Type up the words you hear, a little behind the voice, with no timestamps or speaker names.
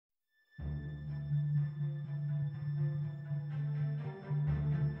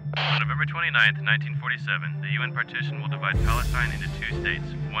October 29th, 1947, the UN partition will divide Palestine into two states,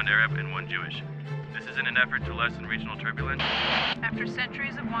 one Arab and one Jewish. This is in an effort to lessen regional turbulence. After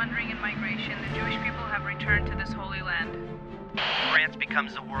centuries of wandering and migration, the Jewish people have returned to this holy land. France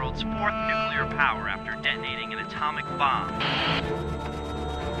becomes the world's fourth nuclear power after detonating an atomic bomb.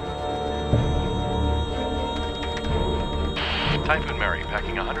 Typhoon Mary,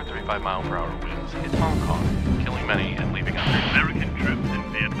 packing 135-mile-per-hour winds, hit Hong Kong, killing many and leaving others. American troops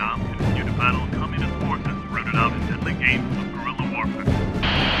in Vietnam continue to battle communist forces rooted out in deadly games of guerrilla warfare.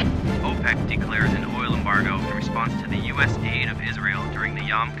 OPEC declares an oil embargo in response to the U.S. aid of Israel during the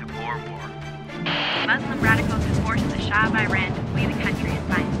Yom Kippur War. Muslim radicals have forced the Shah of Iran to flee the country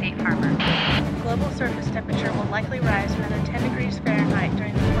and find safe harbor. Global surface temperature will likely rise another 10 degrees Fahrenheit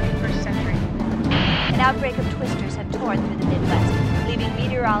during the 21st century. An outbreak of twisters have torn through the Midwest, leaving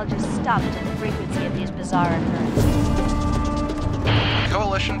meteorologists stumped at the frequency of these bizarre occurrences. A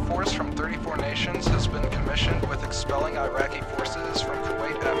coalition force from 34 nations has been commissioned with expelling Iraqi forces from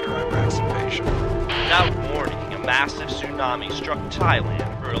Kuwait after Iraq's invasion. Without warning, a massive tsunami struck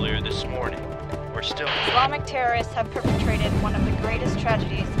Thailand earlier this morning. We're still... Islamic terrorists have perpetrated one of the greatest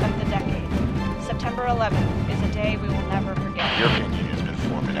tragedies of the decade. September 11th is a day we will never forget. The European Union has been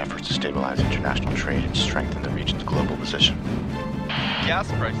formed in efforts to stabilize international trade and strengthen the region's global position.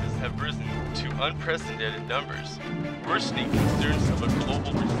 Gas prices have risen to unprecedented numbers, worsening concerns of a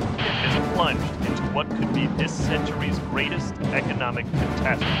global recession. It has plunged into what could be this century's greatest economic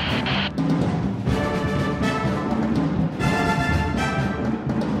catastrophe.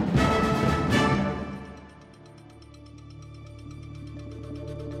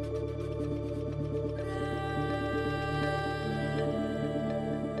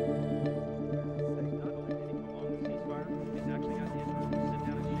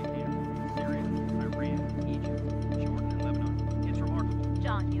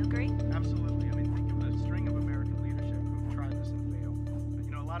 John, you agree? Absolutely. I mean, think of a string of American leadership who've tried this and failed.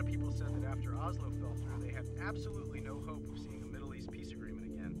 You know, a lot of people said that after Oslo fell through, they had absolutely no hope of seeing a Middle East peace agreement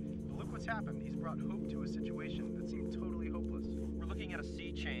again. But look what's happened. He's brought hope to a situation that seemed totally hopeless. We're looking at a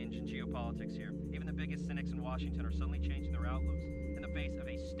sea change in geopolitics here. Even the biggest cynics in Washington are suddenly changing their outlooks in the face of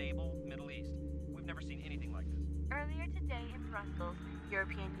a stable Middle East. We've never seen anything like this. Earlier today in Brussels,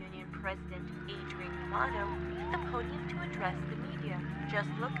 European Union President Adrian Romano used the podium to address the media. Just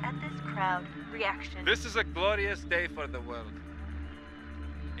look at this crowd reaction. This is a glorious day for the world.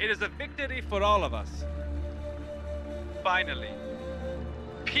 It is a victory for all of us. Finally,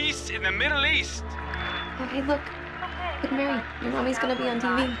 peace in the Middle East. Oh, hey, look. Look, Mary, your mommy's gonna be on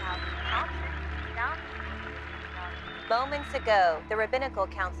TV. Moments ago, the Rabbinical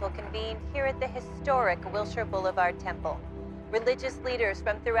Council convened here at the historic Wilshire Boulevard Temple. Religious leaders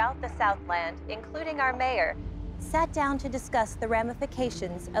from throughout the Southland, including our mayor, sat down to discuss the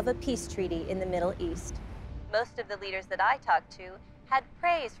ramifications of a peace treaty in the Middle East. Most of the leaders that I talked to had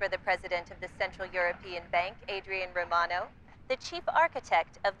praise for the president of the Central European Bank, Adrian Romano, the chief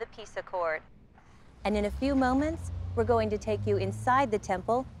architect of the peace accord. And in a few moments, we're going to take you inside the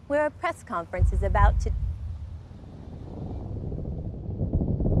temple where a press conference is about to...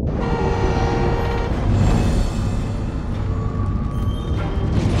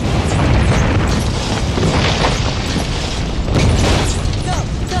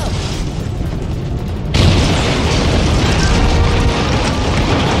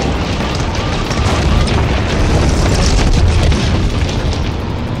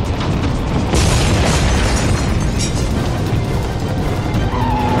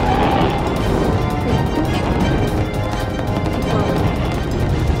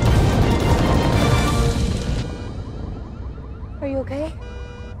 Are you okay?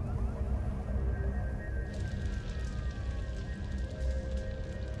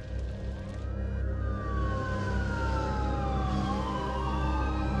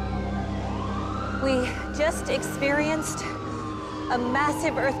 We just experienced a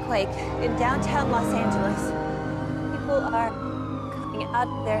massive earthquake in downtown Los Angeles. People are coming out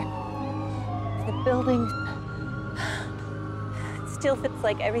of the buildings. It still feels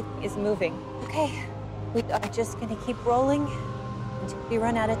like everything is moving. Okay, we are just gonna keep rolling until we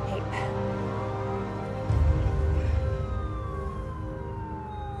run out of tape.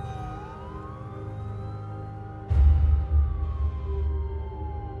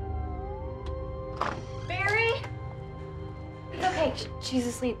 Barry? It's okay. She's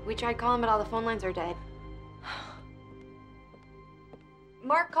asleep. We tried calling, but all the phone lines are dead.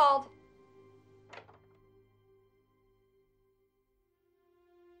 Mark called.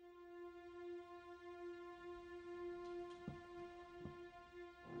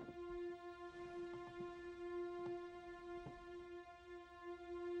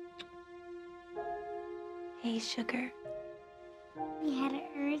 Hey, sugar. We had an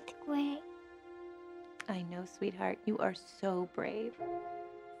earthquake. I know, sweetheart. You are so brave.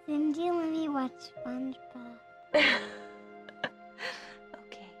 Cindy, let me watch SpongeBob.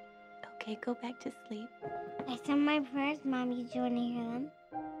 Okay, go back to sleep. I said my prayers, Mommy. Do you want to hear them?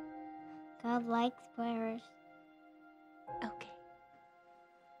 God likes prayers. Okay.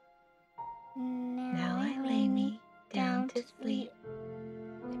 Now I lay me down to sleep.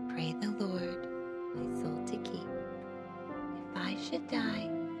 I pray the Lord my soul to keep. If I should die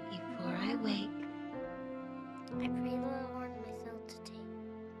before I wake, I pray the Lord my soul to take.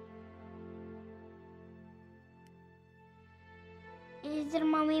 Is it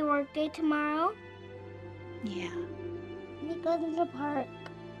Mommy work day tomorrow? yeah, We go to the park.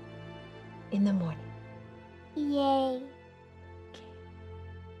 in the morning. Yay.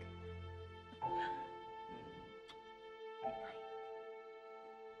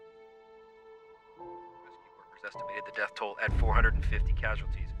 Estimated the death toll at 450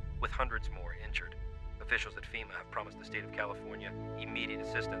 casualties, with hundreds more injured. Officials at FEMA have promised the state of California immediate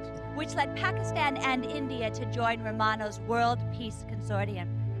assistance. Which led Pakistan and India to join Romano's World Peace Consortium,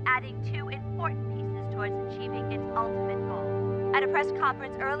 adding 2 important pieces towards achieving its ultimate goal. At a press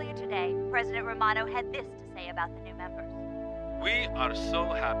conference earlier today, President Romano had this to say about the new members. We are so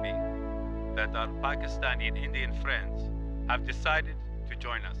happy that our Pakistani and Indian friends have decided to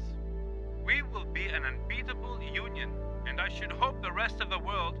join us. We will be an unbeatable union, and I should hope the rest of the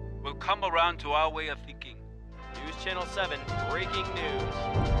world will come around to our way of thinking. News Channel 7, breaking news.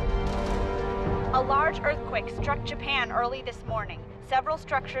 A large earthquake struck Japan early this morning. Several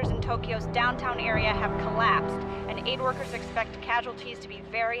structures in Tokyo's downtown area have collapsed, and aid workers expect casualties to be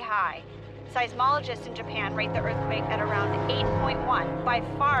very high. Seismologists in Japan rate the earthquake at around 8.1, by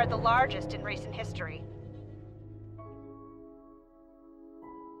far the largest in recent history.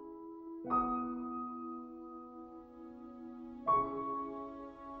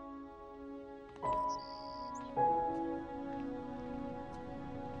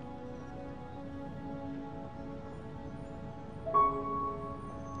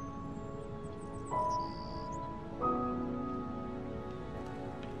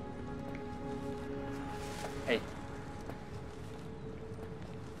 Hey.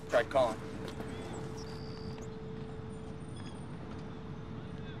 Tried calling.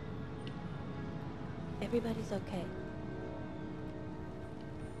 Everybody's okay.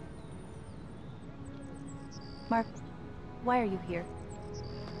 Mark, why are you here?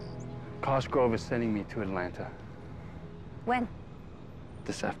 Cosgrove is sending me to Atlanta When?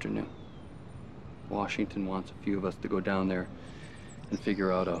 this afternoon. Washington wants a few of us to go down there and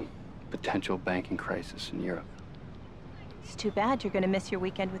figure out a potential banking crisis in Europe. It's too bad you're gonna miss your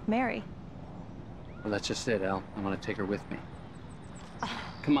weekend with Mary. Well, that's just it, Al. I want to take her with me.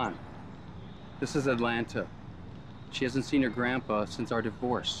 Come on. This is Atlanta. She hasn't seen her grandpa since our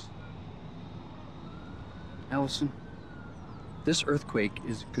divorce. Allison, this earthquake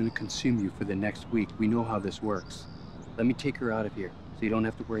is going to consume you for the next week. We know how this works. Let me take her out of here so you don't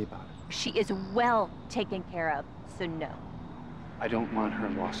have to worry about it. She is well taken care of, so no. I don't want her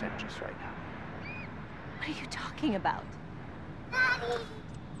in Los Angeles right now. What are you talking about?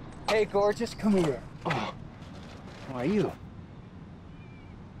 Hey, gorgeous, come here. Oh, how are you?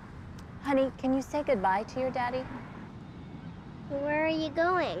 Honey, can you say goodbye to your daddy? Where are you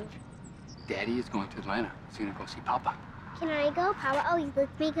going? Daddy is going to Atlanta. He's going to go see Papa. Can I go? Papa always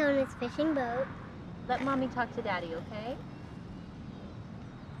lets me go in his fishing boat. Let Mommy talk to Daddy, okay?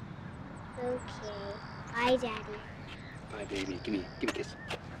 Okay. Bye, Daddy. Bye, baby. Give me a kiss.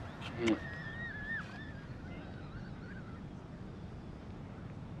 Mm.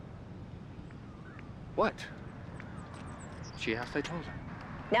 What? She asked, I told her.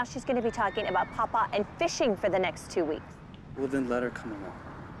 Now she's going to be talking about Papa and fishing for the next 2 weeks. Well, then let her come along.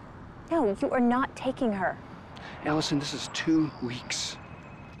 No, you are not taking her. Allison, this is 2 weeks.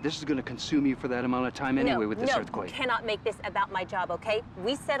 This is going to consume you for that amount of time anyway with this earthquake. You cannot make this about my job, okay?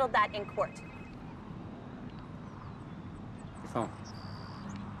 We settled that in court. Your phone.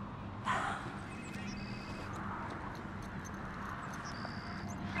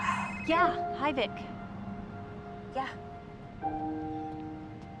 Yeah, hi, Vic. Yeah.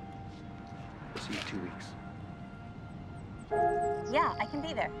 See you in 2 weeks. Yeah, I can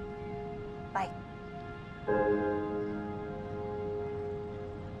be there. Bye.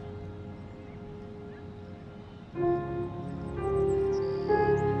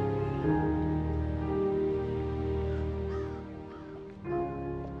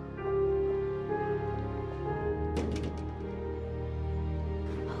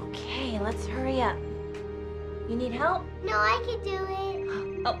 Okay, let's hurry up. You need help? No, I can do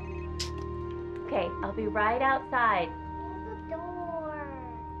it. Oh. Okay, I'll be right outside. The door.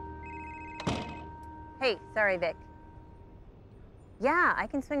 Hey, sorry, Vic. Yeah, I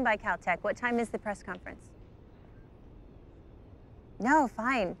can swing by Caltech. What time is the press conference? No,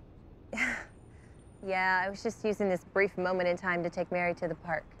 fine. Yeah, I was just using this brief moment in time to take Mary to the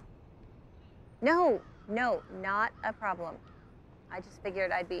park. No, not a problem. I just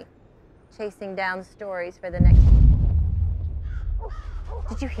figured I'd be chasing down stories for the next...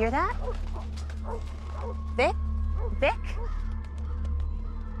 Did you hear that? Vic? Vic?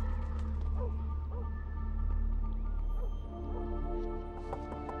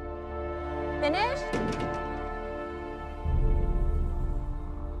 Finished?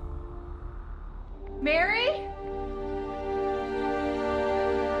 Mary?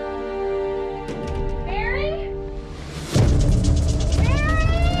 Mary?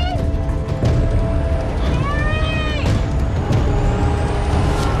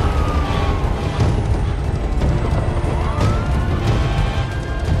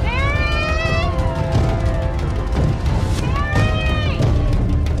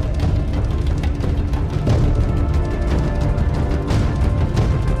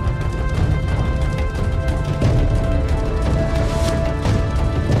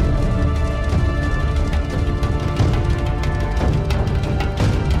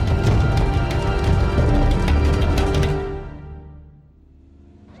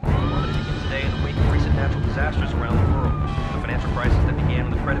 Today, in the wake of recent natural disasters around the world, the financial crisis that began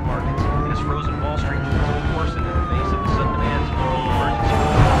in the credit markets and has frozen Wall Street has only worsened in the face of the sudden demands of global emergency.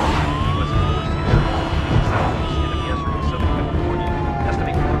 U.S. authorities in the southeast and of yesterday, Southern California,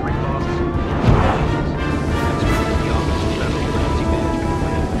 estimate recovery costs of billions. The Office of Federal Emergency Management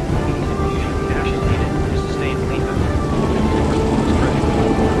plans immediate infusion of cash is needed to sustain FEMA.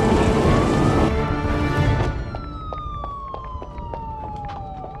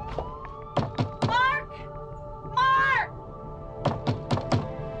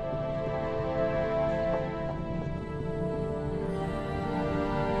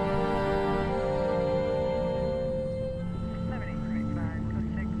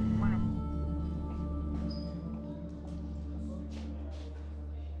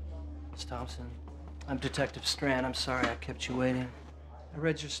 Miss Thompson, I'm Detective Strand. I'm sorry I kept you waiting. I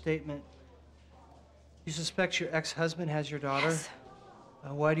read your statement. You suspect your ex-husband has your daughter? Yes.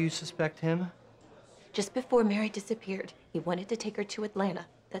 Why do you suspect him? Just before Mary disappeared, he wanted to take her to Atlanta.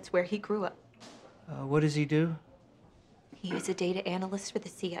 That's where he grew up. What does he do? He is a data analyst for the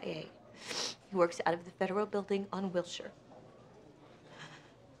CIA. He works out of the federal building on Wilshire.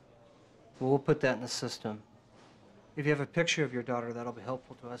 Well, we'll put that in the system. If you have a picture of your daughter, that'll be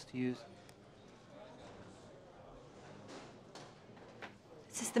helpful to us to use.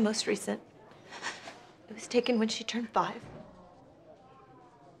 This is the most recent. It was taken when she turned 5.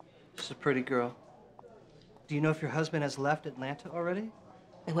 She's a pretty girl. Do you know if your husband has left Atlanta already?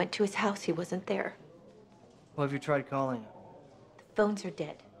 I went to his house. He wasn't there. Well, have you tried calling him? The phones are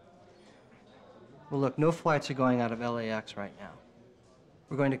dead. Well, look, no flights are going out of LAX right now.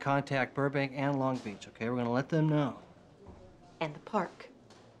 We're going to contact Burbank and Long Beach, okay? We're going to let them know. And the park.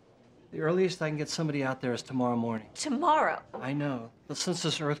 The earliest I can get somebody out there is tomorrow morning. Tomorrow? I know. But since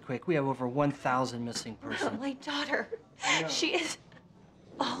this earthquake, we have over 1,000 missing persons. My daughter. She is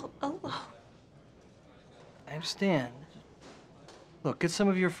all alone. I understand. Look, get some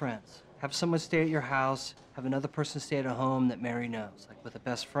of your friends. Have someone stay at your house. Have another person stay at a home that Mary knows, like with a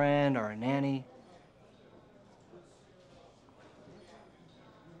best friend or a nanny.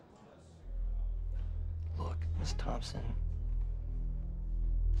 Look, Miss Thompson,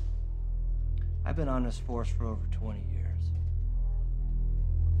 I've been on this force for over 20 years.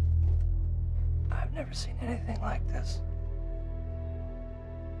 I've never seen anything like this.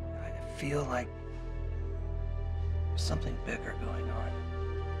 I feel like there's something bigger going on.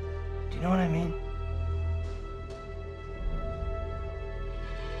 Do you know what I mean?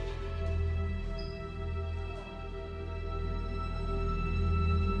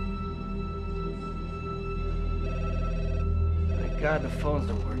 Thank God the phones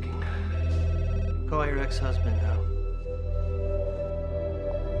are working. Call your ex-husband now.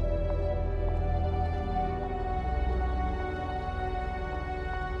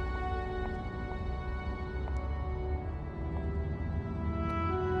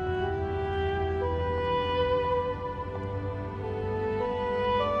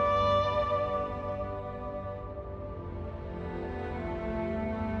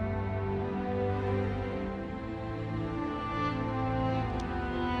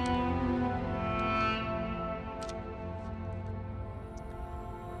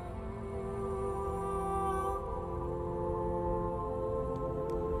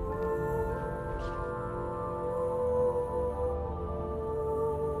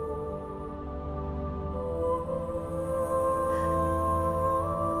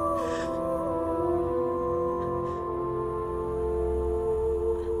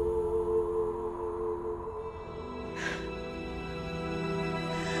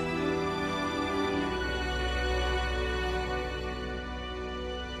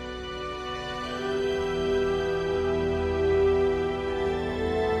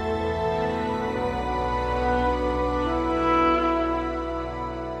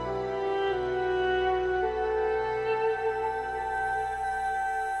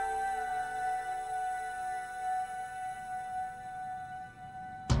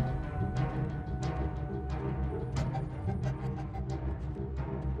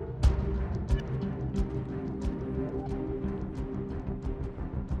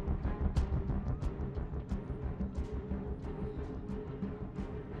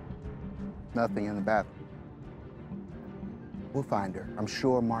 Nothing in the bathroom. We'll find her. I'm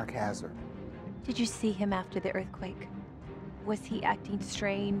sure Mark has her. Did you see him after the earthquake? Was he acting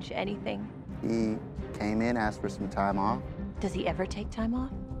strange, anything? He came in, asked for some time off. Does he ever take time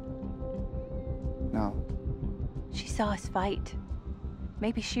off? No. She saw us fight.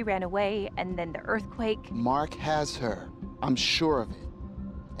 Maybe she ran away, and then the earthquake. Mark has her. I'm sure of it.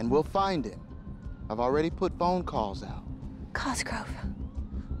 And we'll find him. I've already put phone calls out. Cosgrove.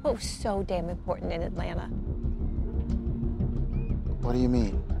 What was so damn important in Atlanta? What do you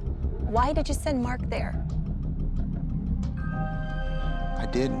mean? Why did you send Mark there? I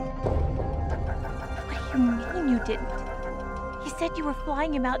didn't. What do you mean you didn't? He said you were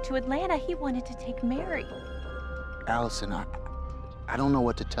flying him out to Atlanta. He wanted to take Mary. Allison, I don't know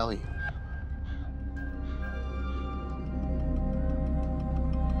what to tell you.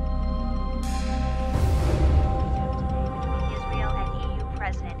 Israel and EU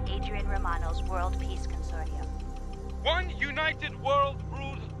President Adrian Romano's World Peace Consortium. One united world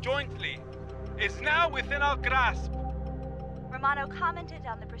ruled jointly is now within our grasp. Romano commented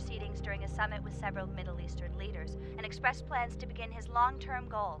on the proceedings during a summit with several Middle Eastern leaders and expressed plans to begin his long-term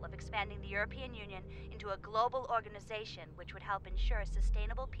goal of expanding the European Union into a global organization which would help ensure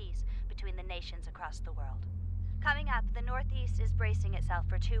sustainable peace between the nations across the world. Coming up, the Northeast is bracing itself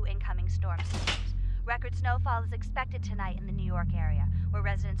for 2 incoming storm systems. Record snowfall is expected tonight in the New York area, where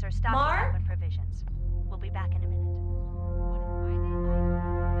residents are stocking up on provisions. We'll be back in a minute.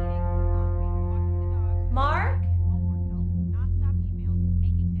 Mark?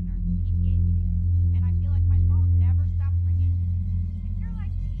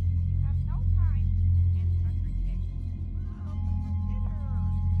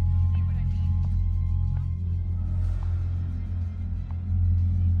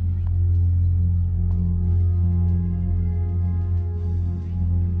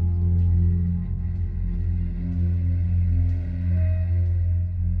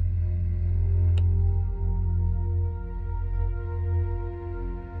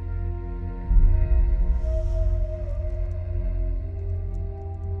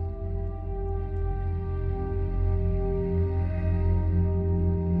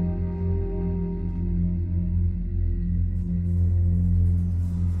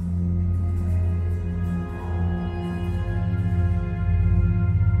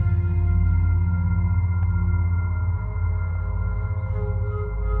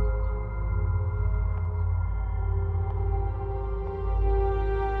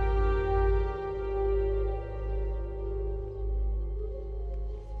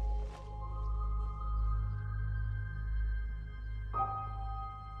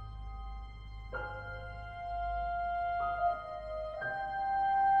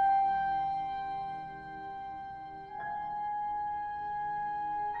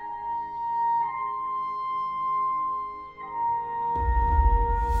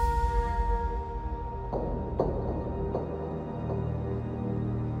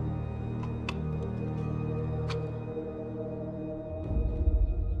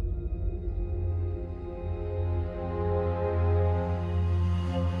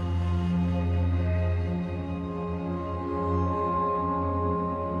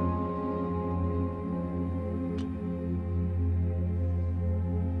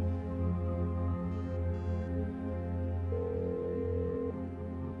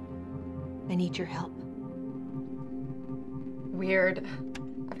 I need your help. Weird.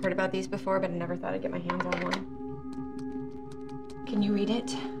 I've heard about these before, but I never thought I'd get my hands on one. Can you read it?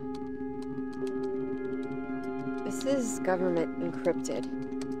 This is government encrypted.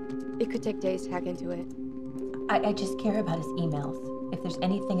 It could take days to hack into it. I just care about his emails. If there's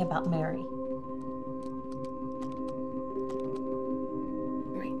anything about Mary.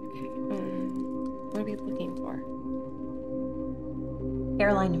 Right, okay. What are we looking for?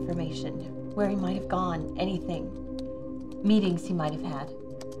 Airline information. Where he might have gone. Anything. Meetings he might have had.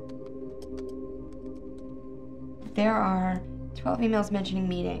 There are 12 emails mentioning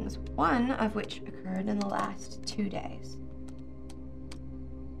meetings, one of which occurred in the last 2 days.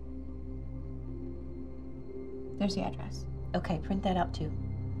 There's the address. Okay, print that out too.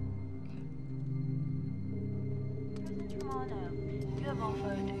 President Romano, you have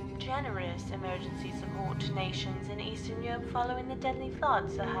offered generous emergency support to nations in Eastern Europe following the deadly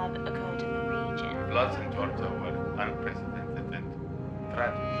floods that have occurred in the region. Floods in Georgia were unprecedented and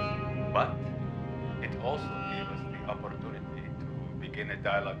tragic, but it also gave us the opportunity to begin a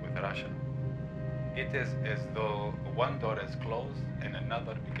dialogue with Russia. It is as though one door is closed and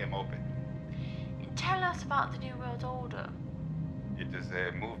another became open. Tell us about the New World Order. It is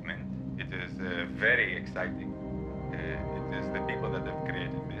a movement. It is very exciting. It is the people that have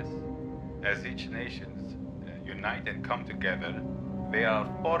created this. As each nations unite and come together, they are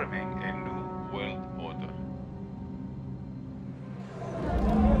forming a new world order.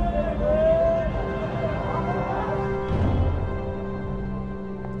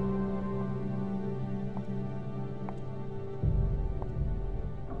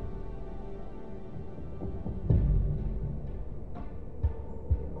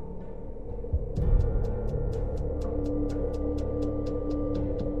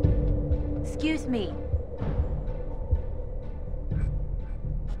 Excuse me.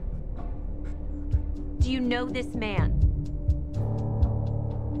 Do you know this man?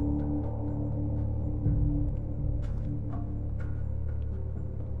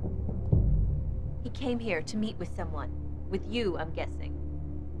 He came here to meet with someone. With you, I'm guessing.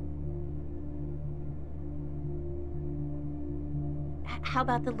 How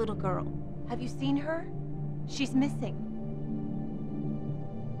about the little girl? Have you seen her? She's missing.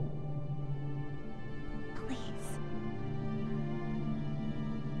 Please.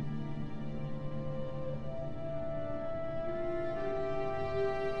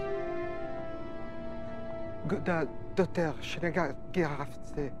 Docteur, je regarde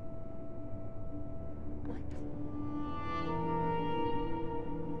gravité.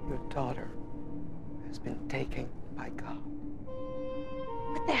 Your daughter has been taken by God.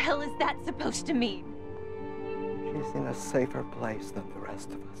 What the hell is that supposed to mean? She's in a safer place than the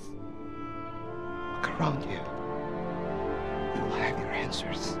rest of us. Look around you. You'll have your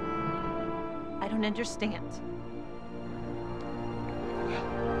answers. I don't understand.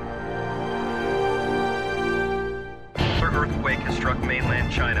 Another earthquake has struck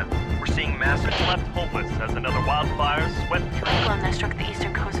mainland China. We're seeing massive... Left homeless as another wildfire swept through. Cyclone that struck the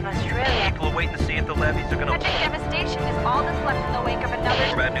eastern coast of Australia. People are waiting to see if the levees are gonna... Tragic devastation is all that's left in the wake of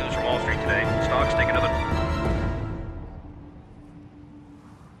another... Bad news from Wall Street today. Stocks take another...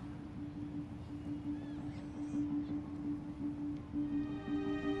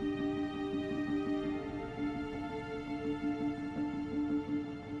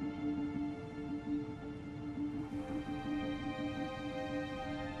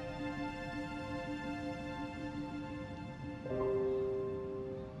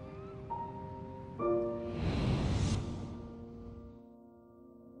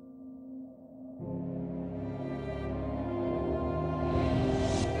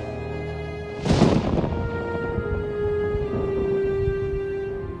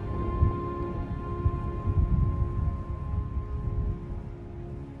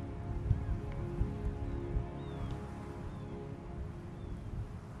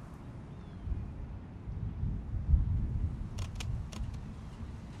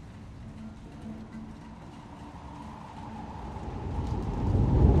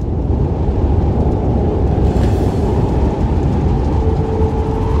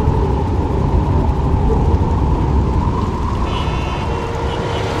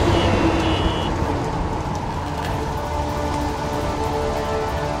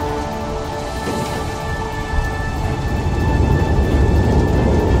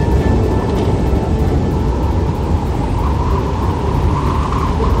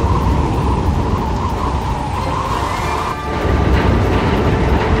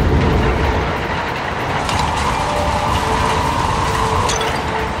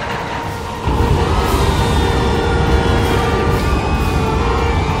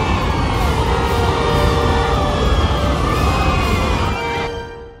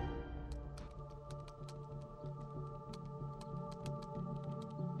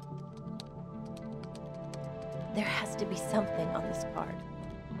 There has to be something on this card.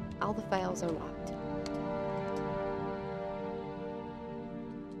 All the files are locked.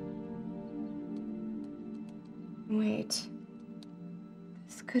 Wait.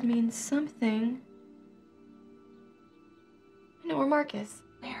 This could mean something. I know where Mark is.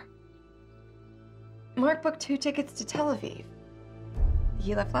 Where? Mark booked 2 tickets to Tel Aviv.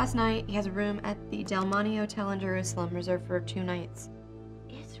 He left last night. He has a room at the Del Monte Hotel in Jerusalem, reserved for 2 nights.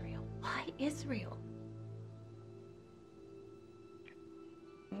 Israel? Why Israel?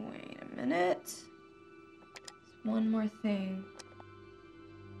 Wait a minute. There's one more thing.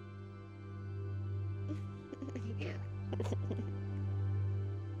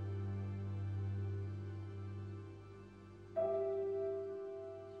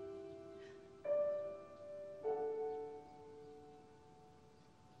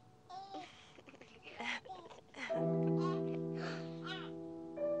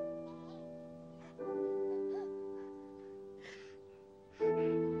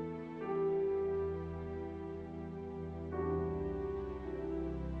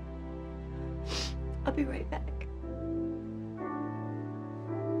 I'll be right back.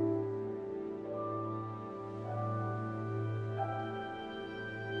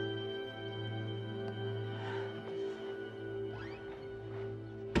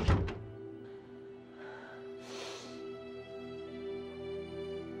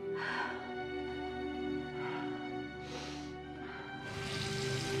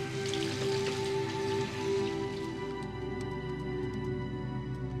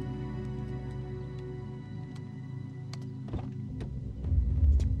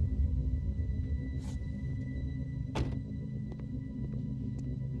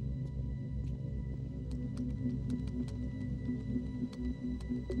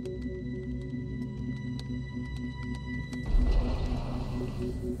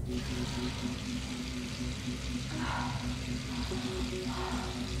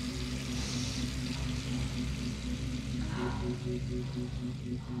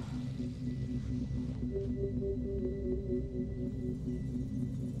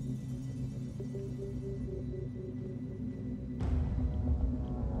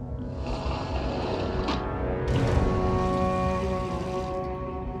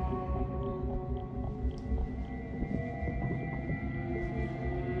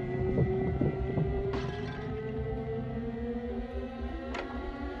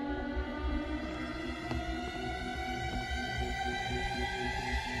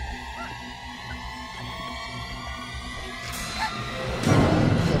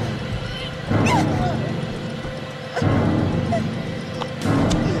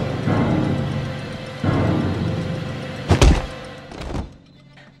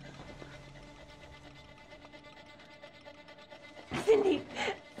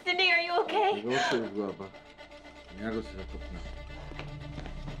 Cindy, are you okay? אני לא רוצה לפגוע בה. אני רק רוצה לתוכנה.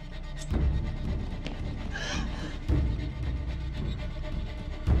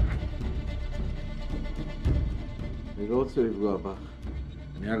 אני לא רוצה לפגוע בך.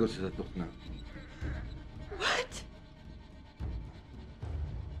 אני רק רוצה לתוכנה. What?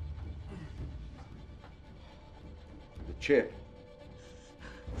 The chip.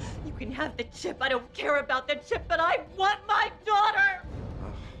 You can have the chip. I don't care about the chip, but I want my daughter!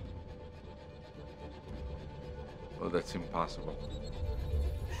 Oh, that's impossible.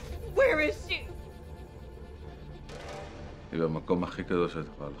 Where is she? היא במקום הכי קדוש שאת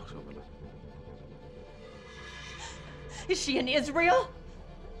יכולה לחשוב עליו. Is she in Israel?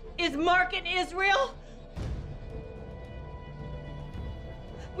 Is Mark in Israel?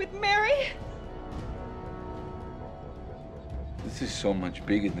 With Mary? This is so much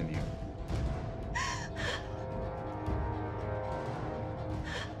bigger than you.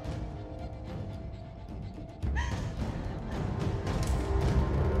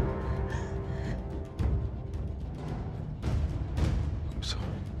 I'm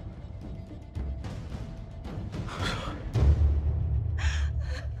sorry.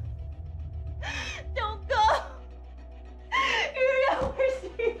 Don't go! You know where she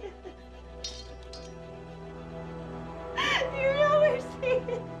is. You know where she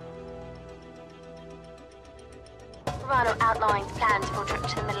is. Romano outlines plans for a trip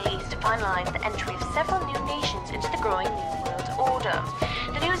to the Middle East to finalize the entry of several new nations into the growing New World Order.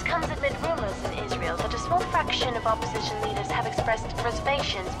 The news comes amid rumors in Israel that a small fraction of opposition leaders have expressed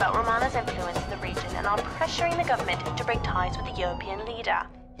reservations about Romano's influence in the region and are pressuring the government to break ties with the European leader.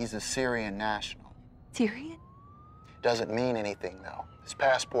 He's a Syrian national. Syrian? Doesn't mean anything, though. His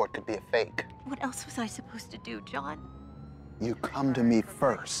passport could be a fake. What else was I supposed to do, John? You come to me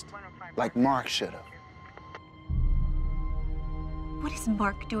first, like Mark should have. What is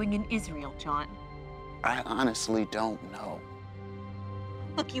Mark doing in Israel, John? I honestly don't know.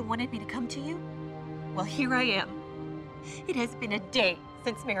 Look, you wanted me to come to you? Well, here I am. It has been a day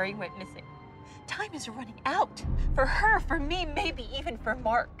since Mary went missing. Time is running out. For her, for me, maybe even for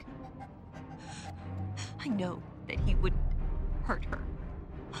Mark. I know that he wouldn't hurt her.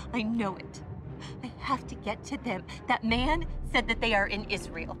 I know it. I have to get to them. That man said that they are in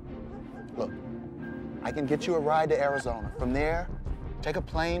Israel. Look, I can get you a ride to Arizona. From there, take a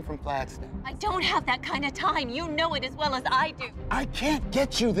plane from Flagstaff. I don't have that kind of time. You know it as well as I do. I can't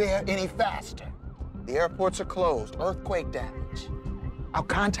get you there any faster. The airports are closed, earthquake damage. I'll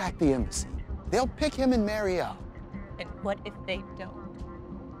contact the embassy. They'll pick him and Mary up. And what if they don't?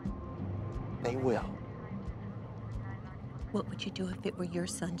 They will. What would you do if it were your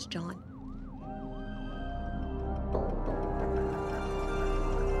sons, John?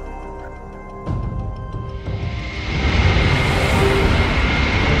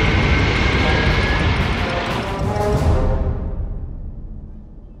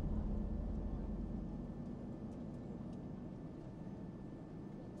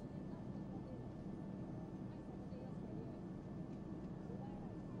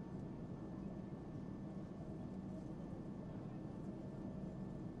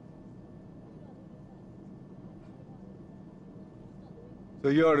 So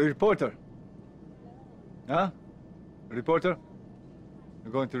you're a reporter? Huh? A reporter?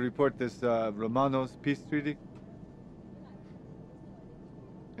 You're going to report this Romano's peace treaty?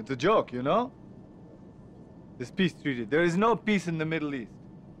 It's a joke, you know? This peace treaty. There is no peace in the Middle East.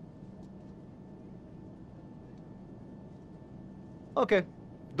 Okay,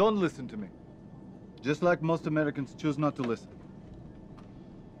 don't listen to me. Just like most Americans choose not to listen.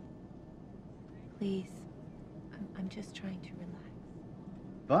 Please. I'm just trying to relax.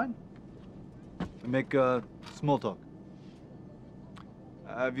 Fine. We make small talk.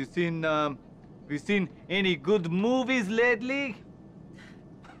 Have you seen any good movies lately?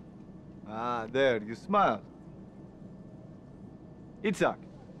 Ah, there, you smile. Itzhak.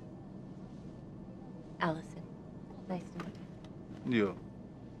 Allison. Nice to meet you. You.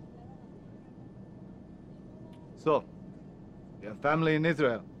 So, you have family in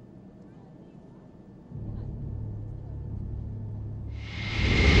Israel?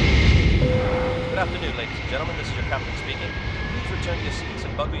 Good afternoon, ladies and gentlemen. This is your captain speaking. Please return to your seats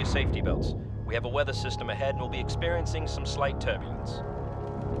and buckle your safety belts. We have a weather system ahead and we'll be experiencing some slight turbulence.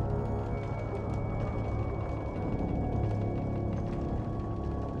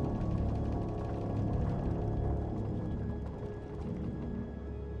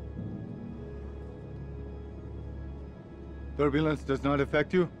 Turbulence does not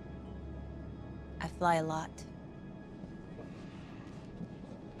affect you? I fly a lot.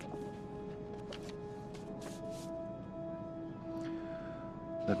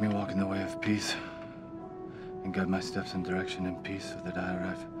 Let me walk in the way of peace and guide my steps in direction in peace so that I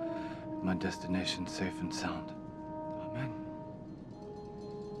arrive at my destination safe and sound. Amen.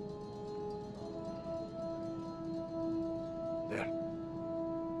 There.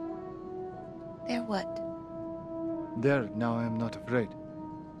 There what? There, now I am not afraid.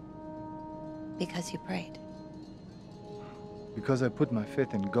 Because you prayed. Because I put my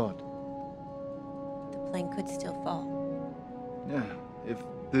faith in God. The plane could still fall. Yeah, if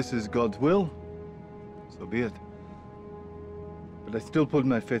this is God's will, so be it. But I still put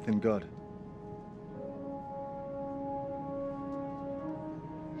my faith in God.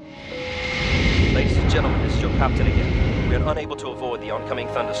 Ladies and gentlemen, this is your captain again. We are unable to avoid the oncoming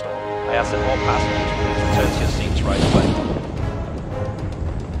thunderstorm. I ask that all passengers please return to your seats right away.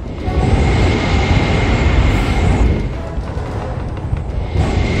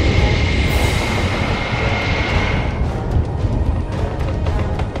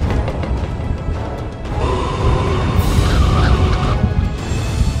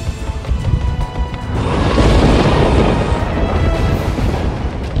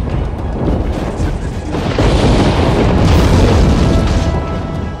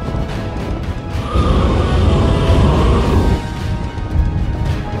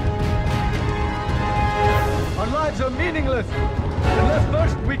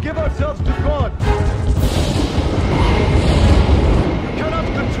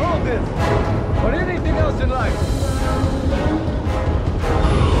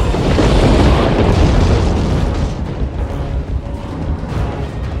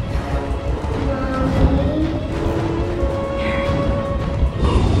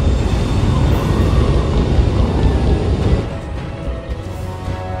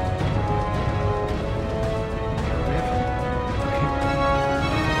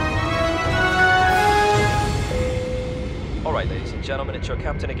 Gentlemen, it's your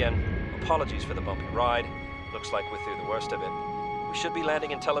captain again. Apologies for the bumpy ride. Looks like we're through the worst of it. We should be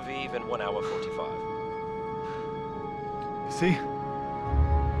landing in Tel Aviv in 1 hour 45. You see?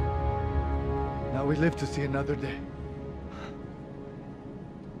 Now we live to see another day.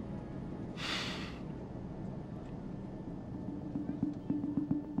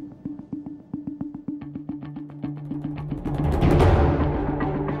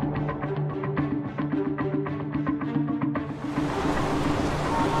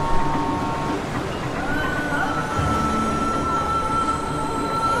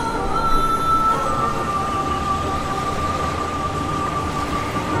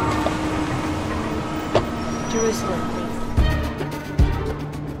 Jerusalem, please.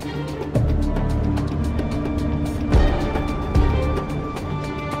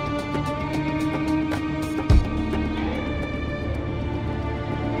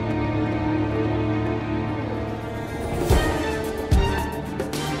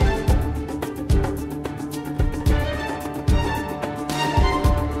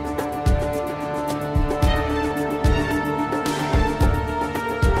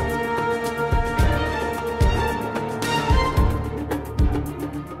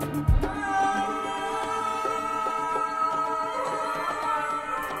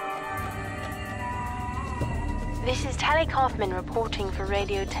 This is Tali Kaufman reporting for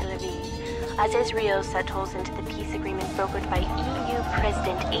Radio Tel Aviv. As Israel settles into the peace agreement brokered by EU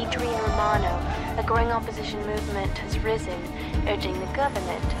President Adrian Romano, a growing opposition movement has risen, urging the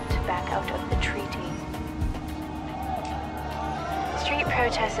government to back out of the treaty. Street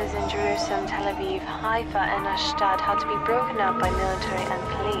protesters in Jerusalem, Tel Aviv, Haifa, and Ashdod had to be broken up by military and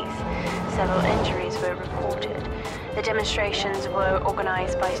police. Several injuries were reported. The demonstrations were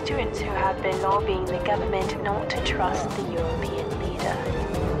organized by students who have been lobbying the government not to trust the European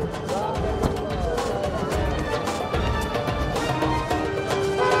leader.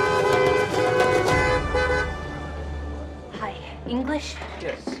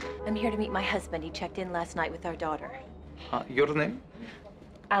 meet my husband. He checked in last night with our daughter. Your name?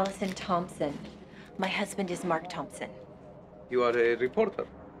 Allison Thompson. My husband is Mark Thompson. You are a reporter?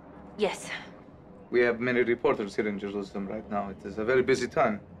 Yes. We have many reporters here in Jerusalem right now. It is a very busy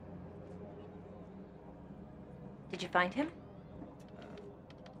time. Did you find him?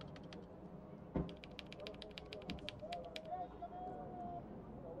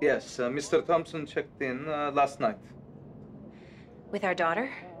 Yes, Mr. Thompson checked in last night. With our daughter?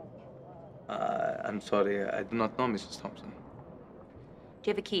 I'm sorry, I do not know Mrs. Thompson. Do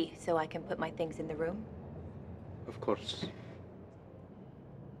you have a key so I can put my things in the room? Of course.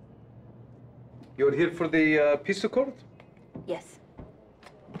 You're here for the peace accord? Yes.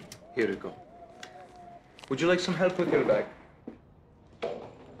 Here you go. Would you like some help with your bag?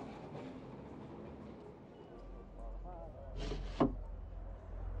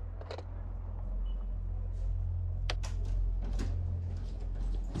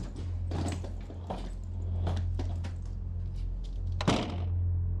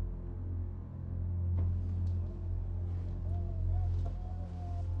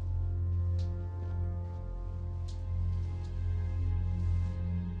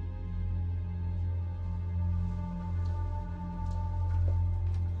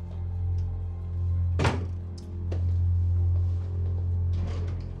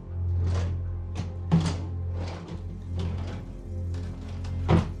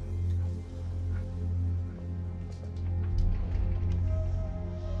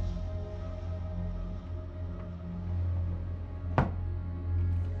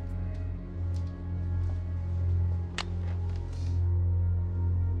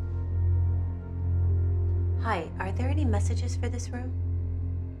 Hi, are there any messages for this room?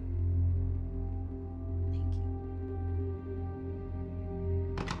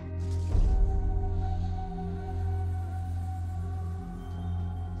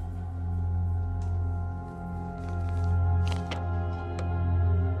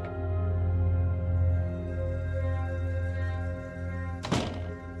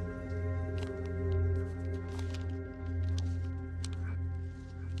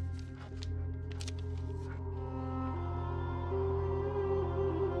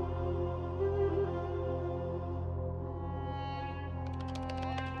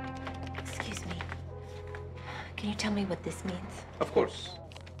 Excuse me. Can you tell me what this means? Of course.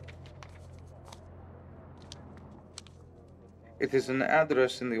 It is an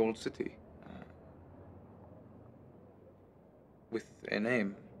address in the old city. With a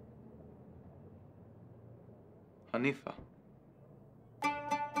name. Hanifa.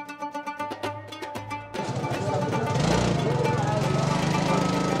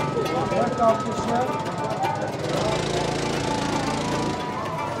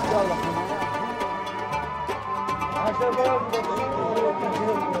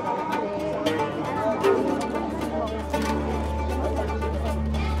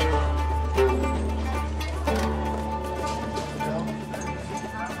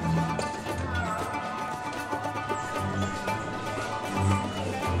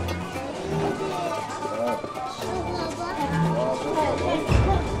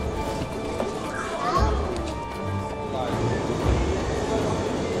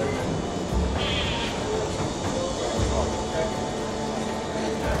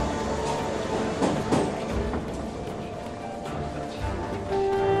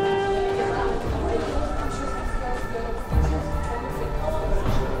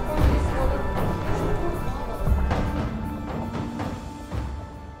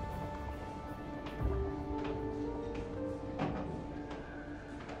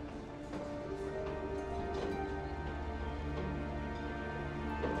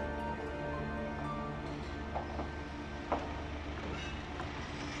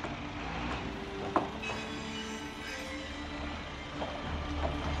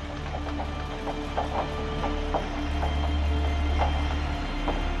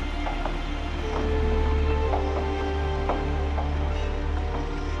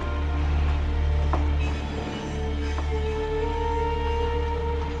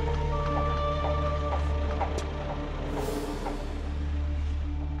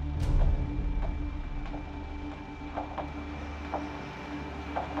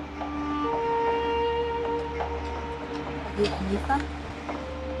 Are you Hanifa?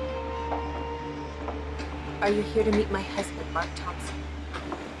 Are you here to meet my husband, Mark Thompson?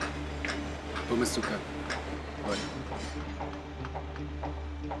 Bumasuka. What?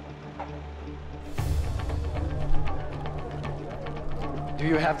 Do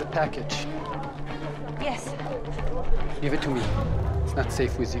you have the package? Yes. Give it to me. It's not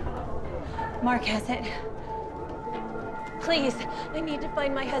safe with you. Mark has it. Please, I need to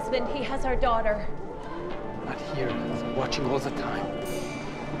find my husband. He has our daughter. Not here. I'm watching all the time.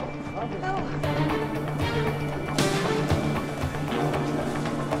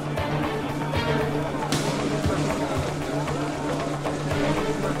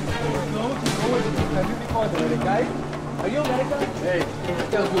 Are you American? Hey,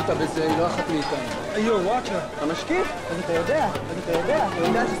 יותר גוטה בזה, היא לא אחת מאיתנו. You're a watcher. המשקיף? אז אתה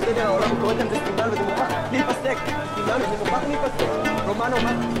יודע שסדר העולם קורה כאן זה סימן וזה מוכרח להיפסק. סימן וזה מוכרח להיפסק. רומנו,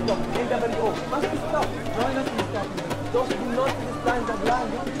 מה שתסתוק? NWO, מה שתסתוק? Join us in the document. Those who not to the signs of blind,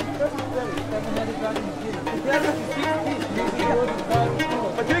 this is necessary. Seven-headed dragon is here. Together to speak peace, using the word of God.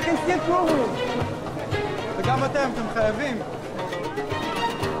 But you can see through him. וגם אתם חייבים.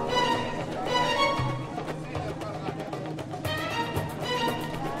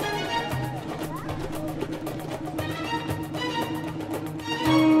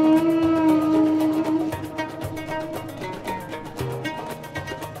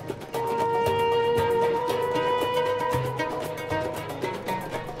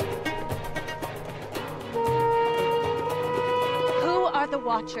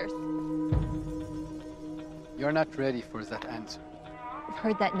 Watchers. You're not ready for that answer. I've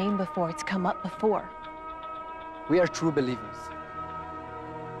heard that name before. It's come up before. We are true believers.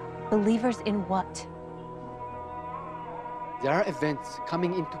 Believers in what? There are events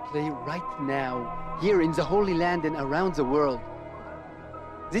coming into play right now, here in the Holy Land and around the world.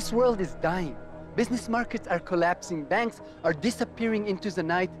 This world is dying. Business markets are collapsing. Banks are disappearing into the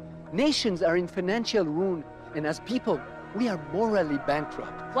night. Nations are in financial ruin. And as people, we are morally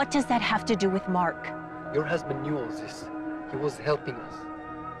bankrupt. What does that have to do with Mark? Your husband knew all this. He was helping us.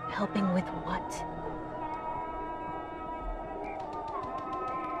 Helping with what?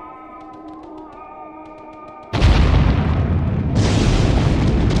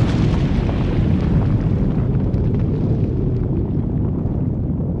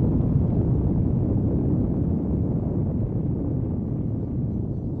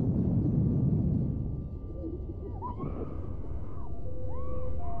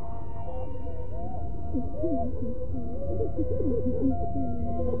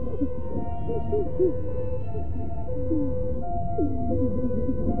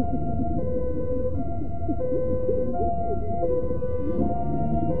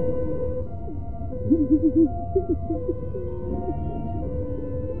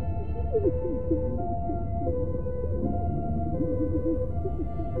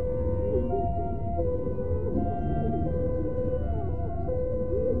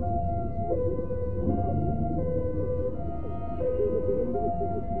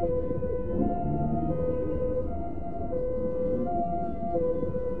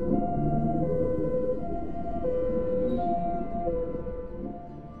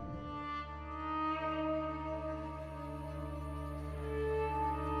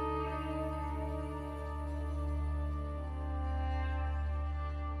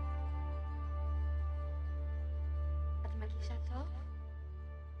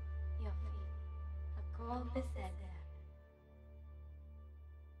 בסדר.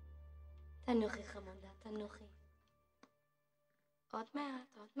 תנוחי חמודה, תנוחי. עוד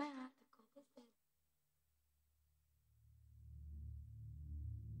מעט, הכל בסדר.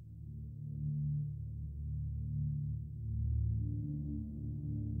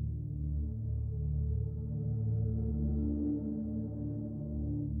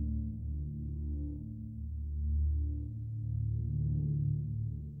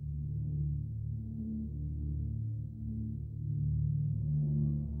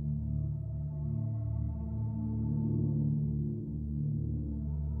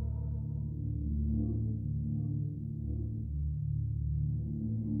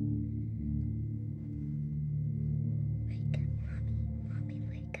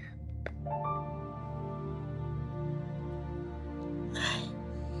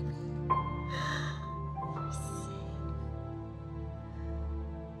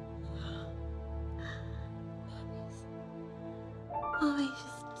 Mommy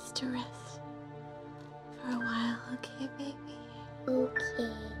just needs to rest for a while, okay, baby?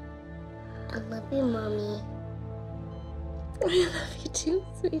 Okay. I love you, Mommy. I love you too,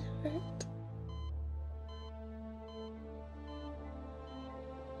 sweetheart.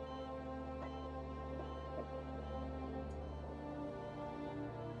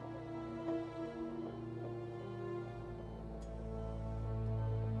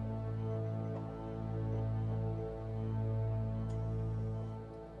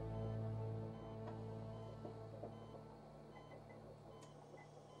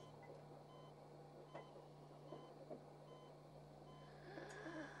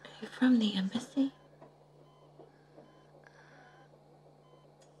 Are you from the embassy?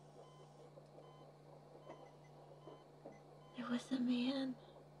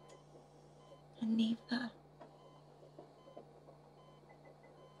 Aniva.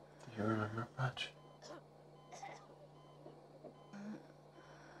 Do you remember much?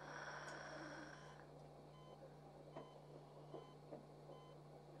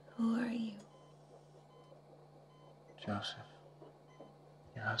 Who are you? Joseph,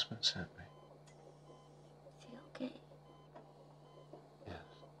 your husband sent me. Is he okay? Yes.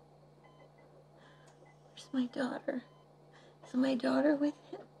 Where's my daughter? Is my daughter with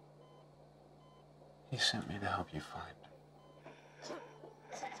him? He sent me to help you find her.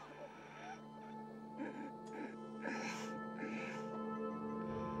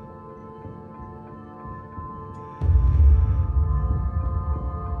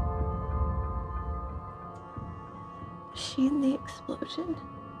 Was she in the explosion?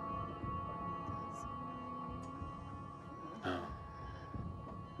 No.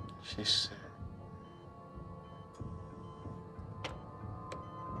 She's sick.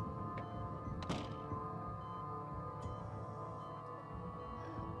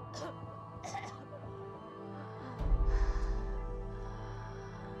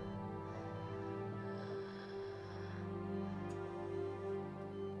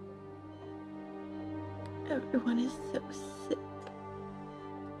 Everyone is so sick.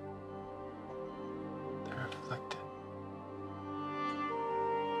 They're afflicted.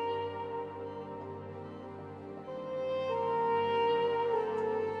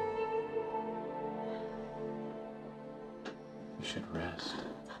 You should rest.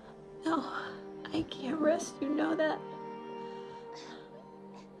 No, I can't rest. You know that.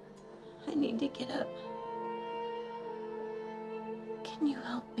 I need to get up. Can you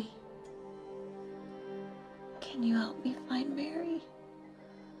help me? Can you help me find Mary?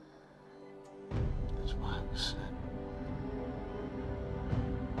 That's why I was sent.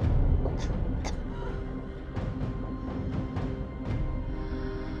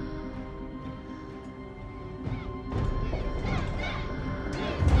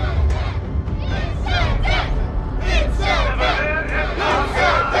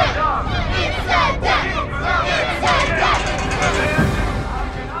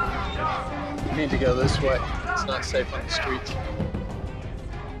 You need to go this way. It's not safe on the streets.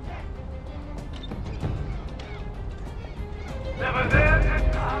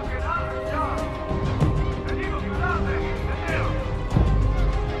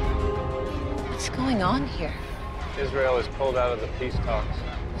 What's going on here? Israel is pulled out of the peace talks.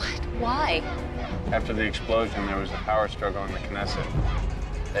 What? Why? After the explosion, there was a power struggle in the Knesset.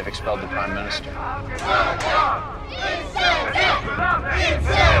 They've expelled the Prime Minister.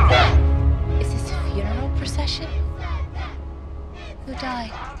 Is this a funeral procession? Who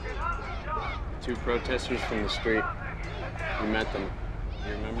died? Two protesters from the street. You met them.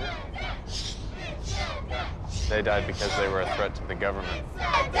 You remember? They died because they were a threat to the government.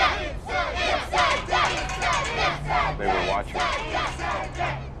 They were watchers.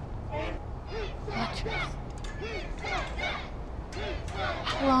 Watchers.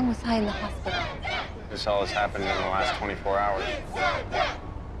 How long was I in the hospital? This all has happened in the last 24 hours.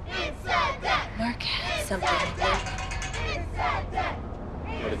 Mark had something.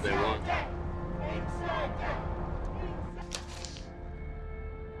 What did they want?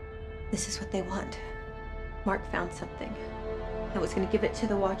 This is what they want. Mark found something and was going to give it to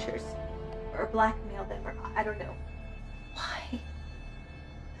the Watchers. Or blackmail them, or I don't know. Why?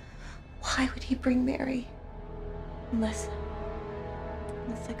 Why would he bring Mary? Unless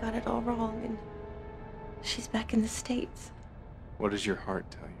I got it all wrong and she's back in the States. What does your heart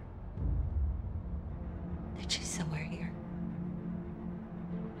tell you? That she's somewhere here.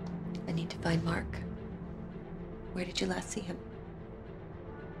 I need to find Mark. Where did you last see him?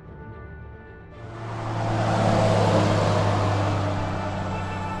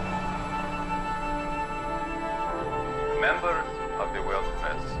 Members of the World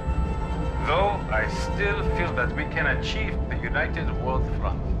Press, though I still feel that we can achieve the United World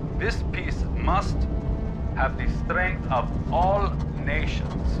Front, this peace must have the strength of all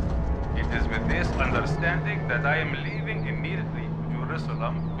nations. It is with this understanding that I am leaving immediately to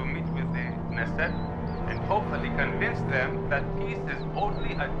Jerusalem to meet with the Knesset and hopefully convince them that peace is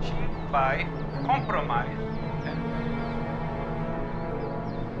only achieved by compromise and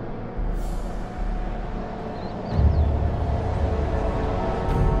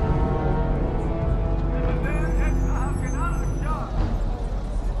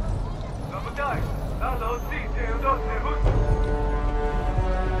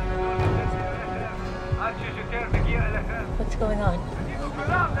What's going on?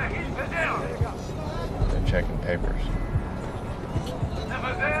 They're checking papers.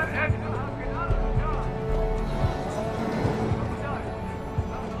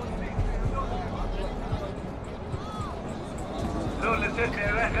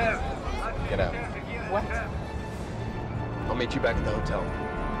 Get out. What? I'll meet you back at the hotel.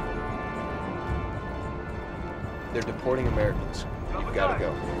 They're deporting Americans. You've got to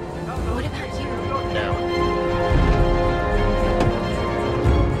go. What about you? Now.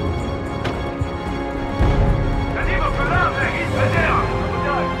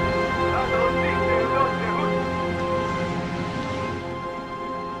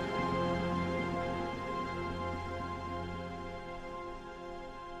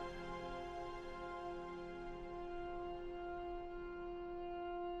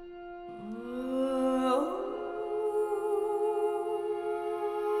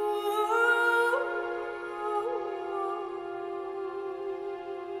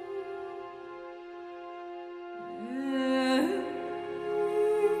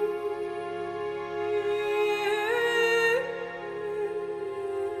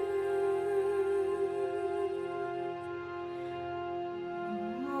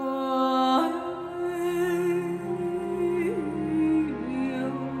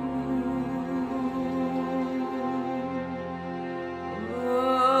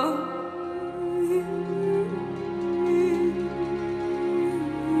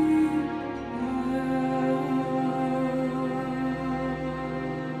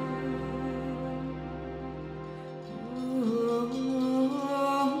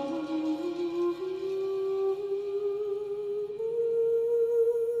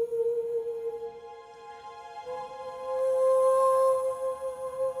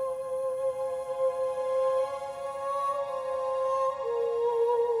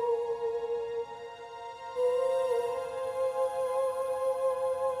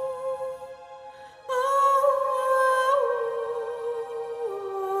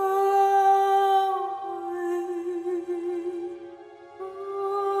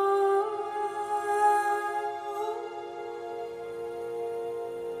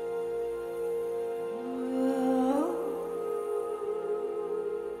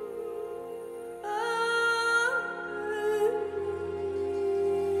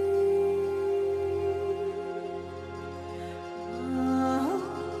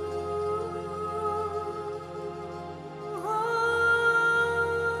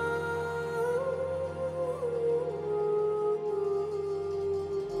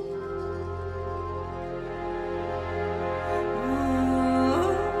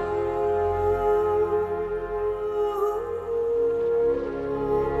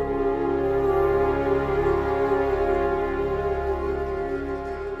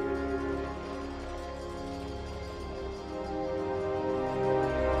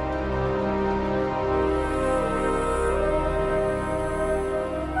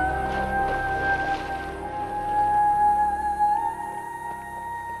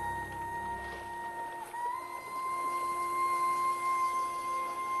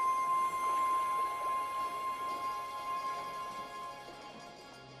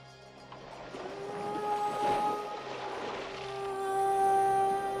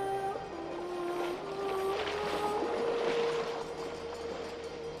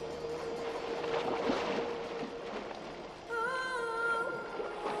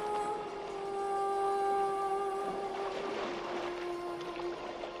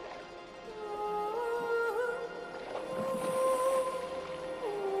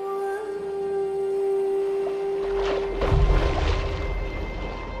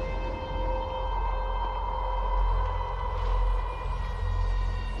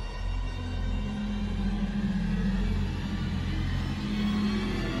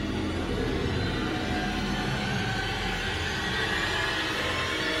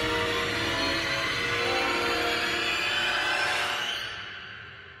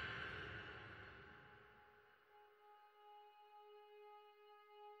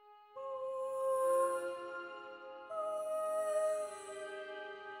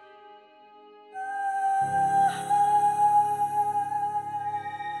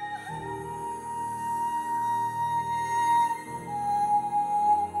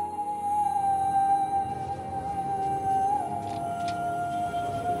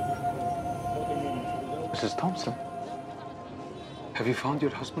 Mrs. Thompson, have you found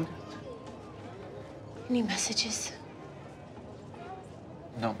your husband yet? Any messages?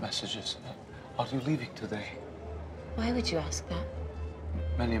 No messages. Are you leaving today? Why would you ask that?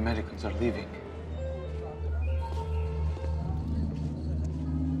 Many Americans are leaving.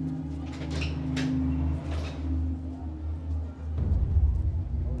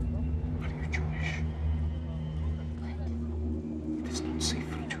 Are you Jewish? What? It is not safe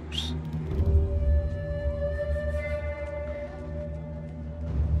for Jews.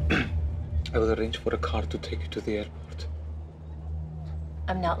 I will arrange for a car to take you to the airport.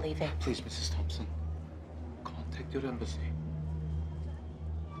 I'm not leaving. Please, Mrs. Thompson. Contact your embassy.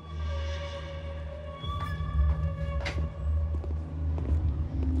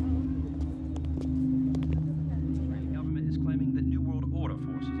 The government is claiming that New World Order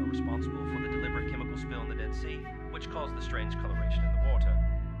forces are responsible for the deliberate chemical spill in the Dead Sea, which caused the strange coloration in the water.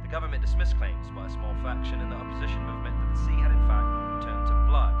 The government dismissed claims by a small faction in the opposition movement that the sea had in fact turned to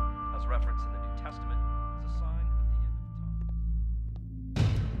blood, as referenced in the New Testament, as a sign of the end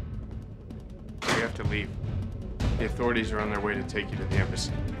of time. We have to leave. The authorities are on their way to take you to the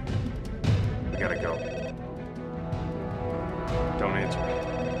embassy. We gotta go. Don't answer me.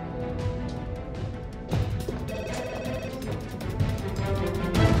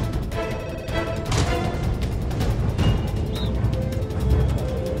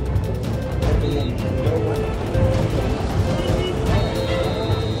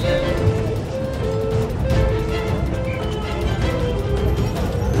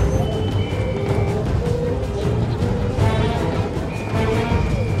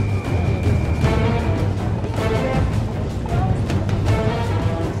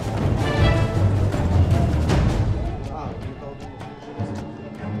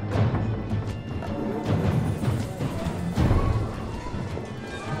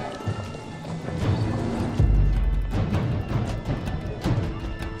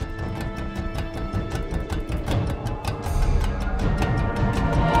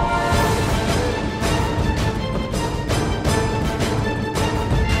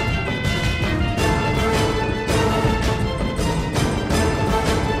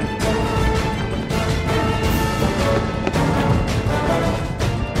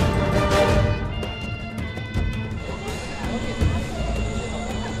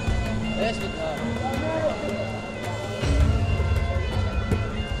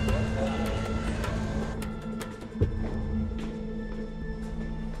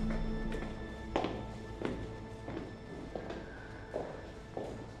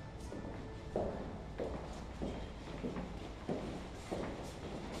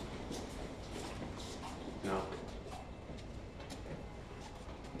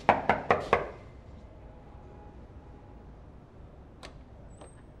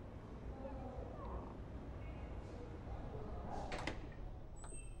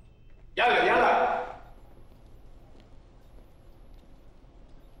 يلا يلا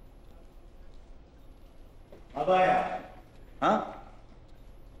أبايا ها؟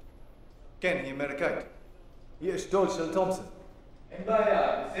 كان هي أمريكايت هي إيش دولشل تومسون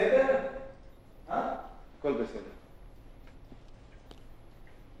أبايا بسيدة؟ ها؟ كل بسيدة.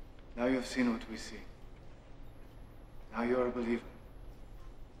 Now you have seen what we see. Now you are a believer.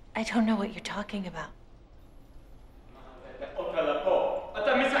 I don't know what you're talking about.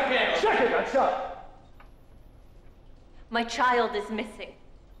 My child is missing.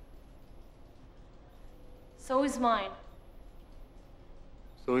 So is mine.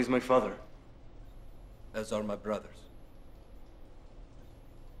 So is my father. As are my brothers.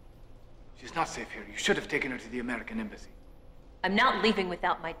 She's not safe here. You should have taken her to the American embassy. I'm not leaving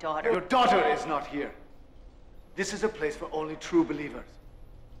without my daughter. Your daughter is not here. This is a place for only true believers.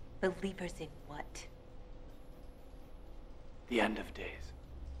 Believers in what? The end of days.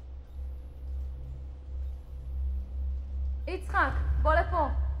 יצחק, בוא לפה.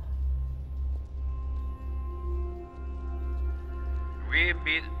 We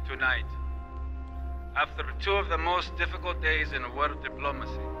meet tonight after two of the most difficult days in world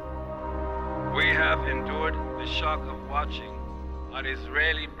diplomacy. We have endured the shock of watching our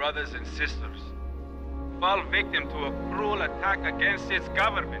Israeli brothers and sisters fall victim to a cruel attack against its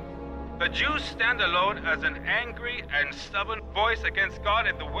government. The Jews stand alone as an angry and stubborn voice against God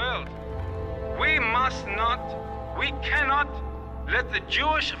and the world. We must not, we cannot let the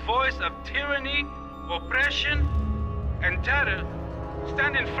Jewish voice of tyranny, oppression, and terror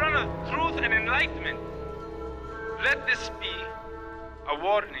stand in front of truth and enlightenment. Let this be a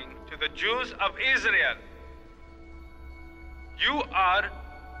warning to the Jews of Israel. You are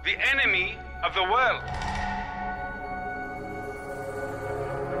the enemy of the world.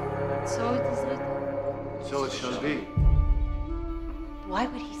 So it is written. So it shall be. Why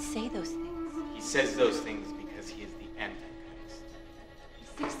would he say those things? He says those things because he is the Antichrist. He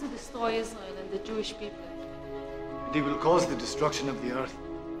seeks to destroy Israel and the Jewish people. And he will cause the destruction of the earth.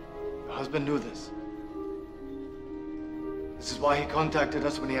 Your husband knew this. This is why he contacted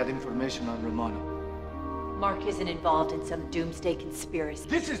us when he had information on Romano. Mark isn't involved in some doomsday conspiracy.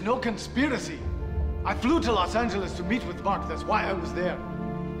 This is no conspiracy. I flew to Los Angeles to meet with Mark. That's why I was there.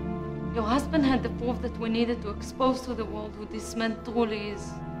 Your husband had the proof that we needed to expose to the world who this man truly is.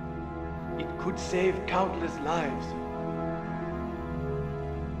 It could save countless lives.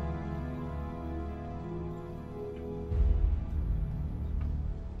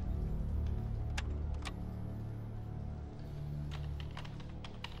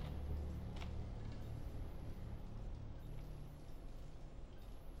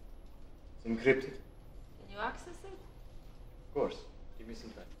 Encrypted. Can you access it? Of course. Give me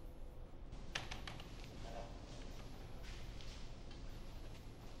some time.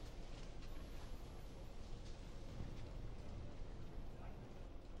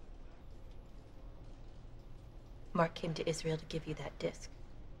 Mark came to Israel to give you that disc.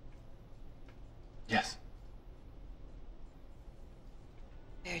 Yes.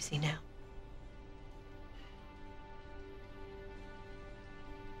 Where is he now?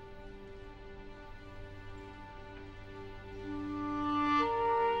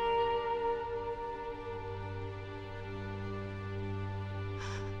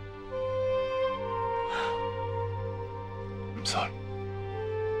 I'm sorry.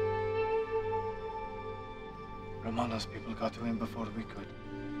 Romano's people got to him before we could.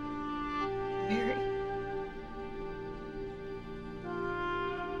 Mary.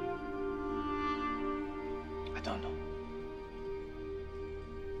 I don't know.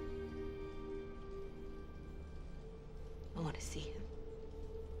 I want to see him.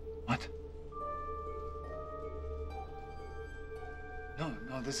 What?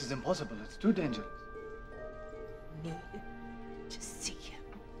 No, this is impossible. It's too dangerous. I knew you. Just see him.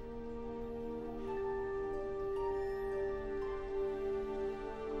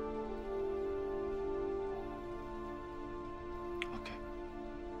 Okay.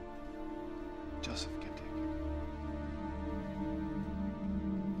 Joseph can take it.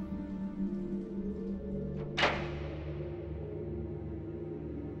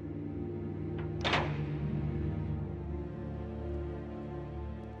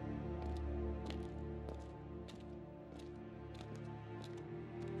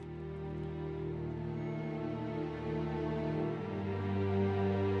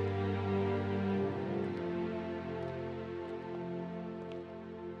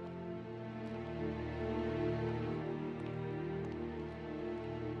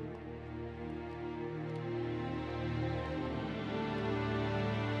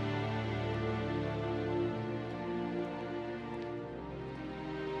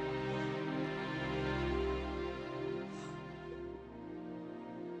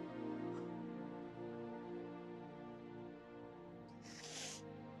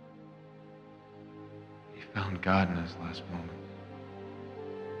 He found God in his last moments.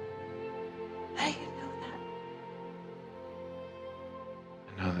 How do you know that?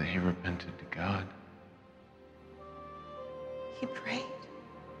 I know that he repented to God. He prayed.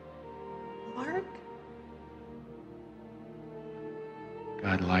 Mark?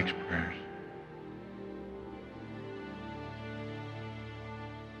 God likes prayers.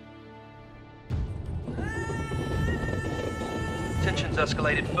 Tensions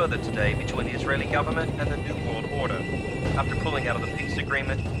escalated further today between the Israeli government and the New World Order. After pulling out of the peace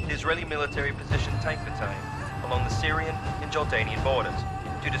agreement, the Israeli military positioned tank battalions along the Syrian and Jordanian borders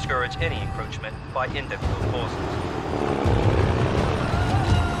to discourage any encroachment by indifferent forces.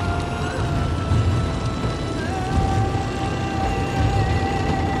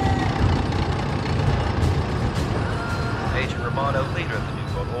 Agent Romano, leader of the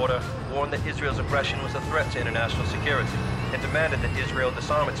New World Order, warned that Israel's aggression was a threat to international security and demanded that Israel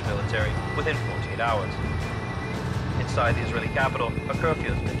disarm its military within 48 hours. Inside the Israeli capital, a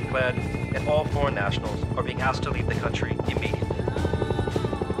curfew has been declared, and all foreign nationals are being asked to leave the country immediately.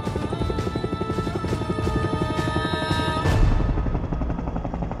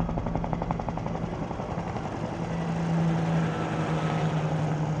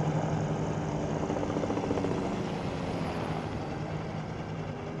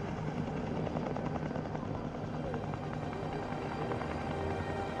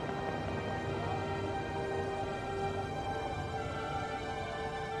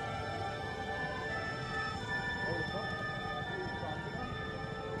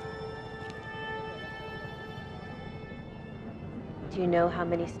 Do you know how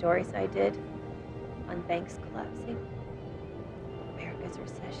many stories I did on banks collapsing, America's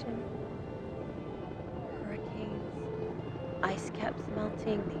recession, hurricanes, ice caps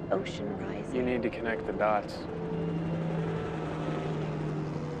melting, the ocean rising? You need to connect the dots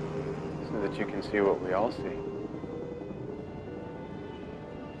so that you can see what we all see.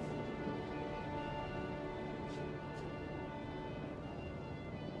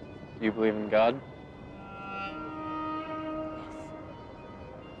 Do you believe in God?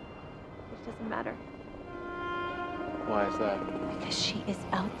 It doesn't matter. Why is that? Because she is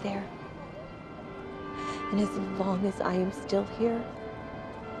out there. And as long as I am still here,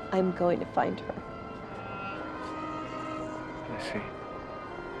 I'm going to find her. I see.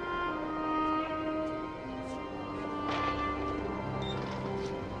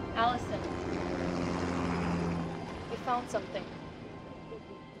 Allison. We found something.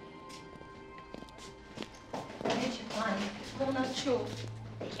 Didn't you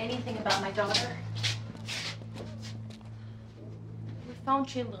say anything about my daughter? We found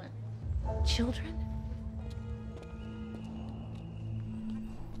children. Children?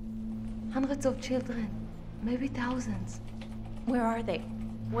 Hundreds of children. Maybe thousands. Where are they?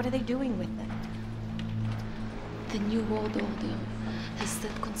 What are they doing with them? The New World Order has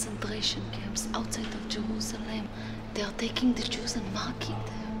set concentration camps outside of Jerusalem. They are taking the Jews and marking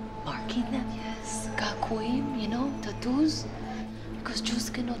them. Marking them? Yes. Gakuim, you know, tattoos. Because Jews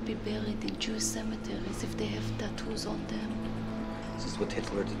cannot be buried in Jewish cemeteries if they have tattoos on them. This is what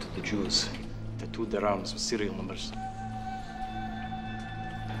Hitler did to the Jews. Tattooed their arms with serial numbers.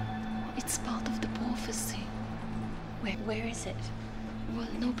 It's part of the prophecy. Where is it? Well,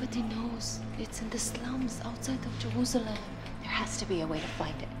 nobody knows. It's in the slums outside of Jerusalem. There has to be a way to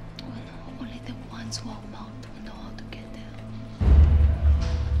find it. Well, only the ones who are marked will know how to get there.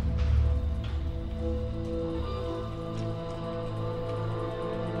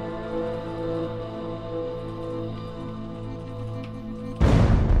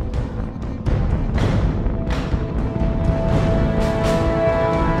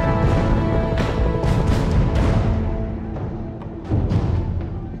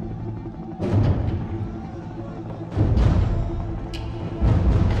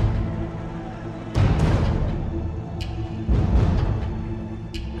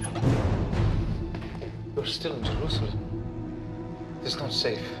 You're still in Jerusalem. It's not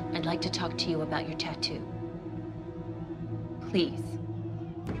safe. I'd like to talk to you about your tattoo. Please.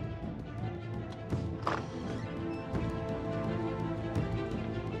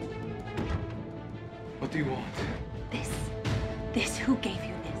 What do you want? This, who gave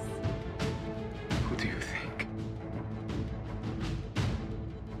you this? Who do you think?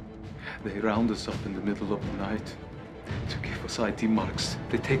 They round us up in the middle of the night to give us ID marks.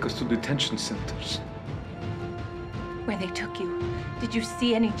 They take us to detention centers. Where they took you, did you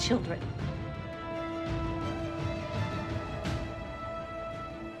see any children?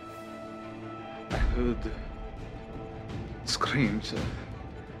 I heard screams,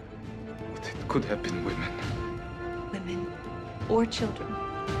 but it could have been women. Women or children? I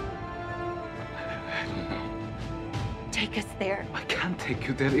don't know. Take us there. I can't take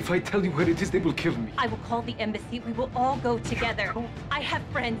you there. If I tell you where it is, they will kill me. I will call the embassy. We will all go together. I have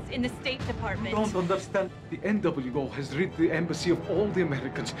friends in the State Department. You don't understand. The NWO has rid the embassy of all the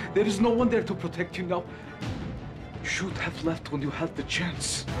Americans. There is no one there to protect you now. You should have left when you had the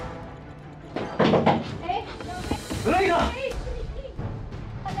chance. Rega!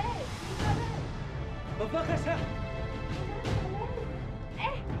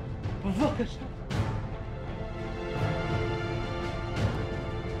 بفكر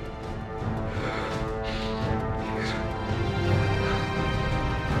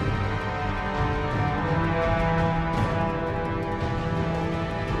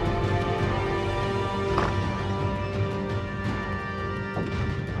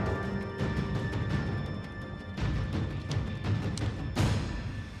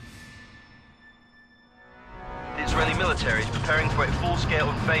The Israeli military is preparing for a full-scale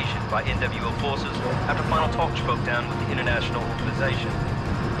invasion by NWO forces after final talks broke down with the international organization.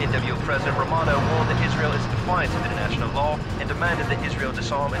 NWO President Romano warned that Israel is in defiance of international law and demanded that Israel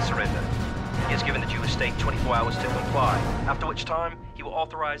disarm and surrender. He has given the Jewish state 24 hours to comply, after which time he will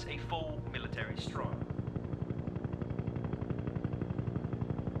authorize a full military strike.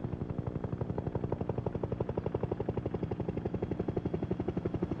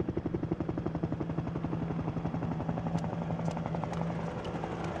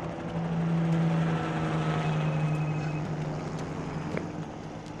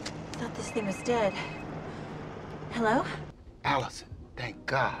 This thing was dead. Hello? Allison, thank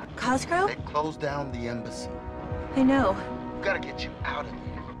God. Cosgrove? They closed down the embassy. I know. We gotta get you out of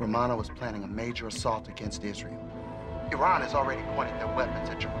here. Romano is planning a major assault against Israel. Iran has already pointed their weapons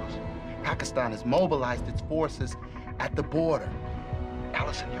at Jerusalem. Pakistan has mobilized its forces at the border.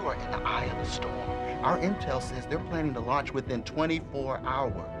 Allison, you are in the eye of the storm. Our intel says they're planning to launch within 24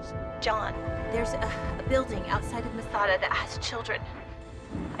 hours. John, there's a building outside of Masada that has children.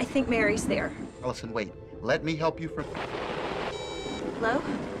 I think Mary's there. Allison, wait. Let me help you from... Hello?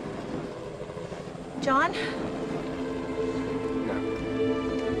 John?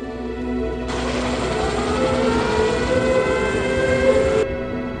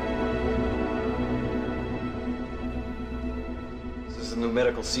 This is a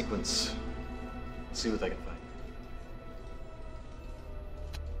numerical sequence. Let's see what I can find.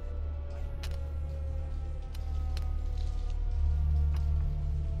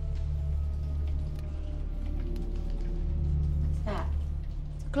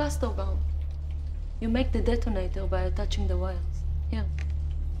 Cluster bomb. You make the detonator by attaching the wires. Here.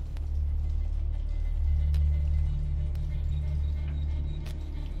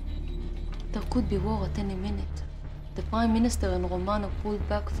 There could be war at any minute. The Prime Minister and Romano pulled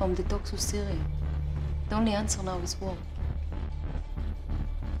back from the talks with Syria. The only answer now is war.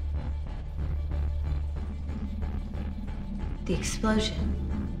 The explosion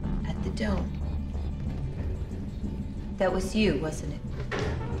at the dome. That was you, wasn't it?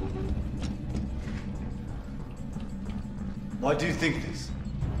 Why do you think this?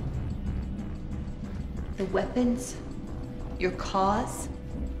 The weapons, your cause.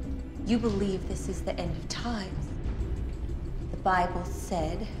 You believe this is the end of times. The Bible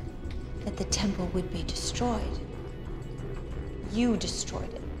said that the temple would be destroyed. You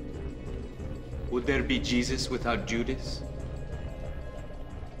destroyed it. Would there be Jesus without Judas?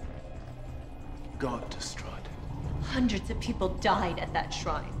 God destroyed it. Hundreds of people died at that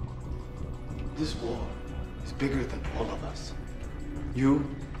shrine. This war is bigger than all of us. You,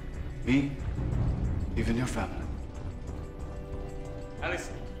 me, even your family. Alice,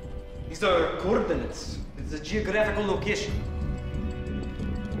 these are coordinates. It's a geographical location.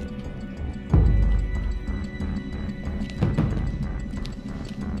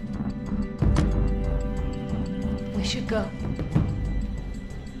 We should go.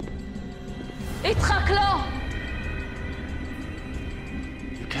 יצחק, לא!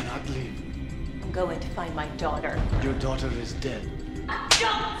 You cannot leave. I'm going to find my daughter. Your daughter is dead.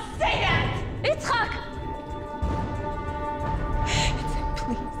 Don't say that! יצחק!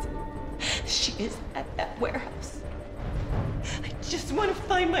 Please. She is at that warehouse. I just want to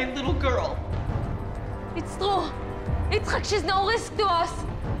find my little girl. It's true. יצחק, she's no risk to us.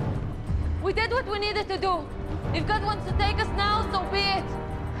 We did what we needed to do. If God wants to take us now, so be it.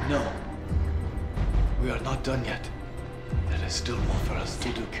 No. We are not done yet. There is still more for us to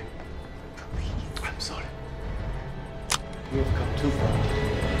do. Please. I'm sorry. We have come too far.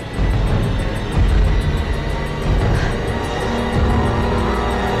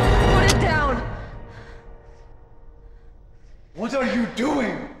 Put it down! What are you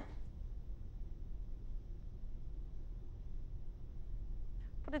doing?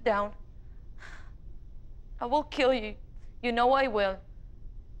 Put it down. I will kill you. You know I will.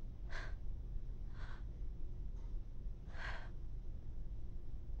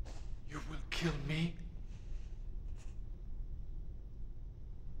 You will kill me?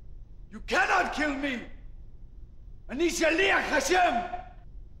 You cannot kill me! Ani shaliach Hashem!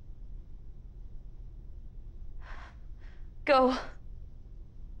 Go.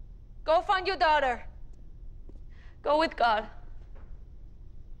 Go find your daughter. Go with God.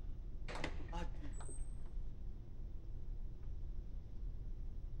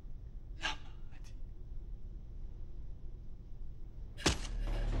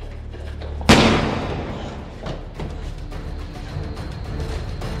 Let's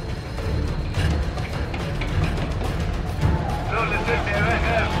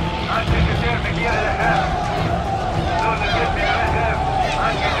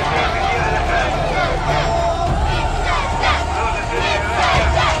go.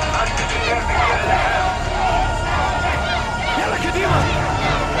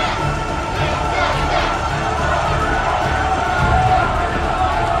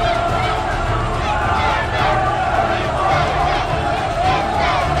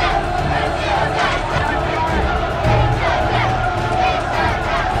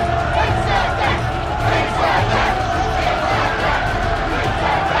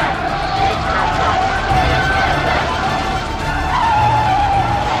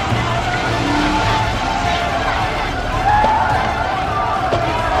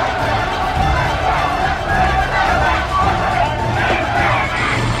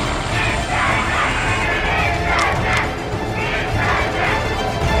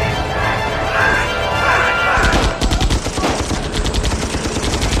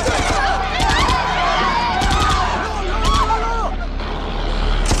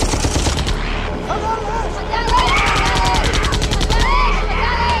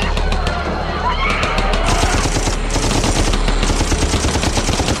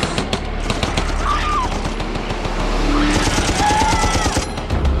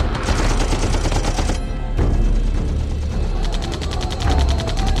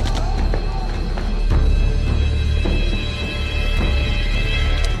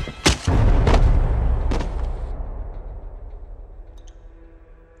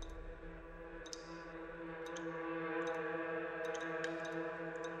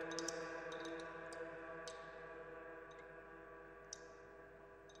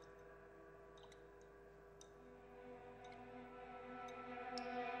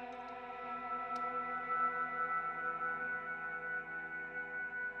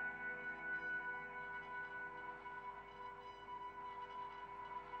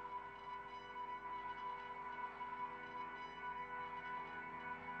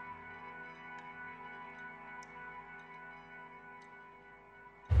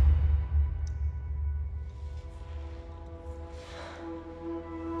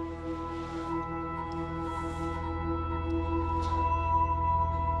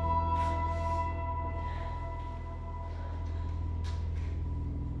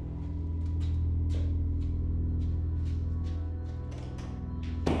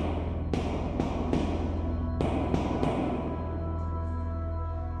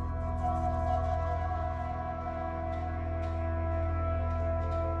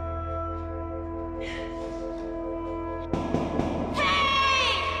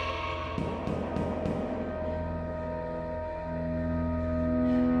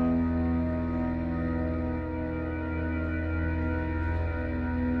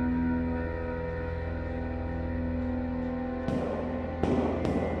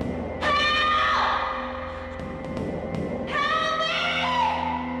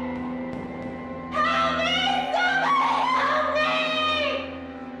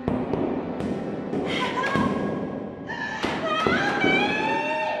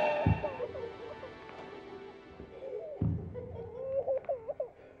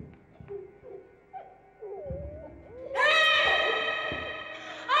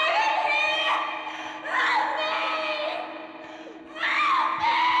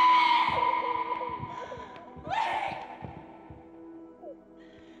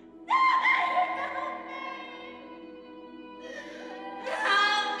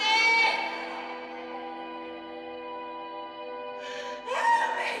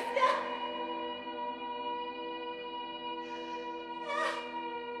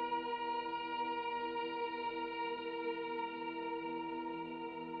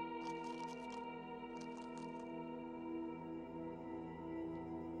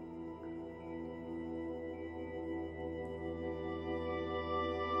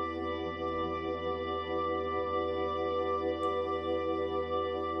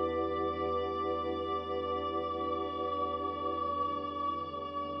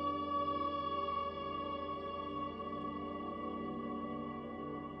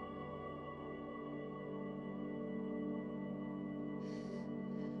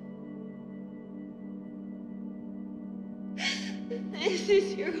 This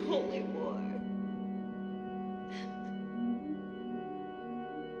is your holy war.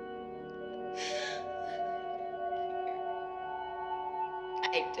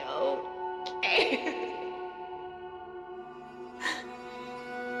 I don't care.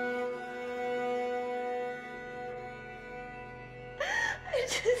 I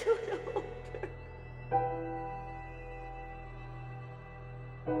just want to hold her.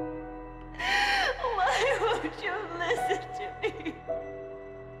 Why won't you listen to me?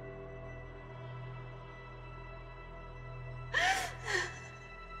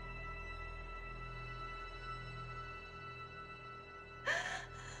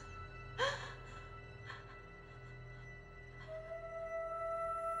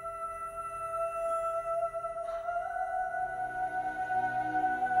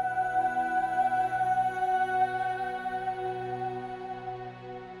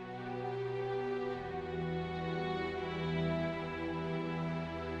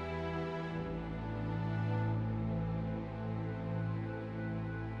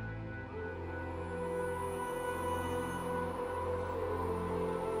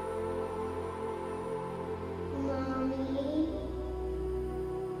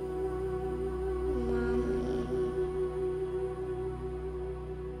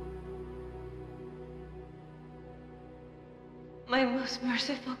 My most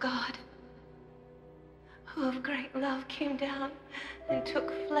merciful God, who of great love came down and took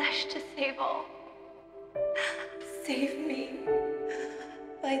flesh to save all, save me.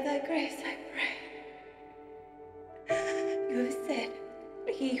 By thy grace I pray. You have said,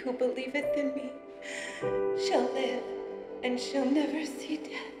 he who believeth in me shall live and shall never see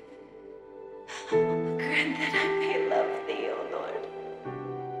death. Grant that I may love thee, O Lord.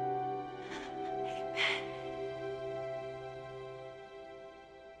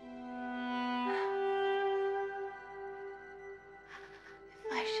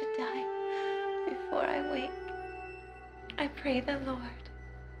 If I should die before I wake, I pray the Lord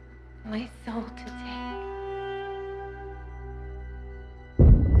my soul to take.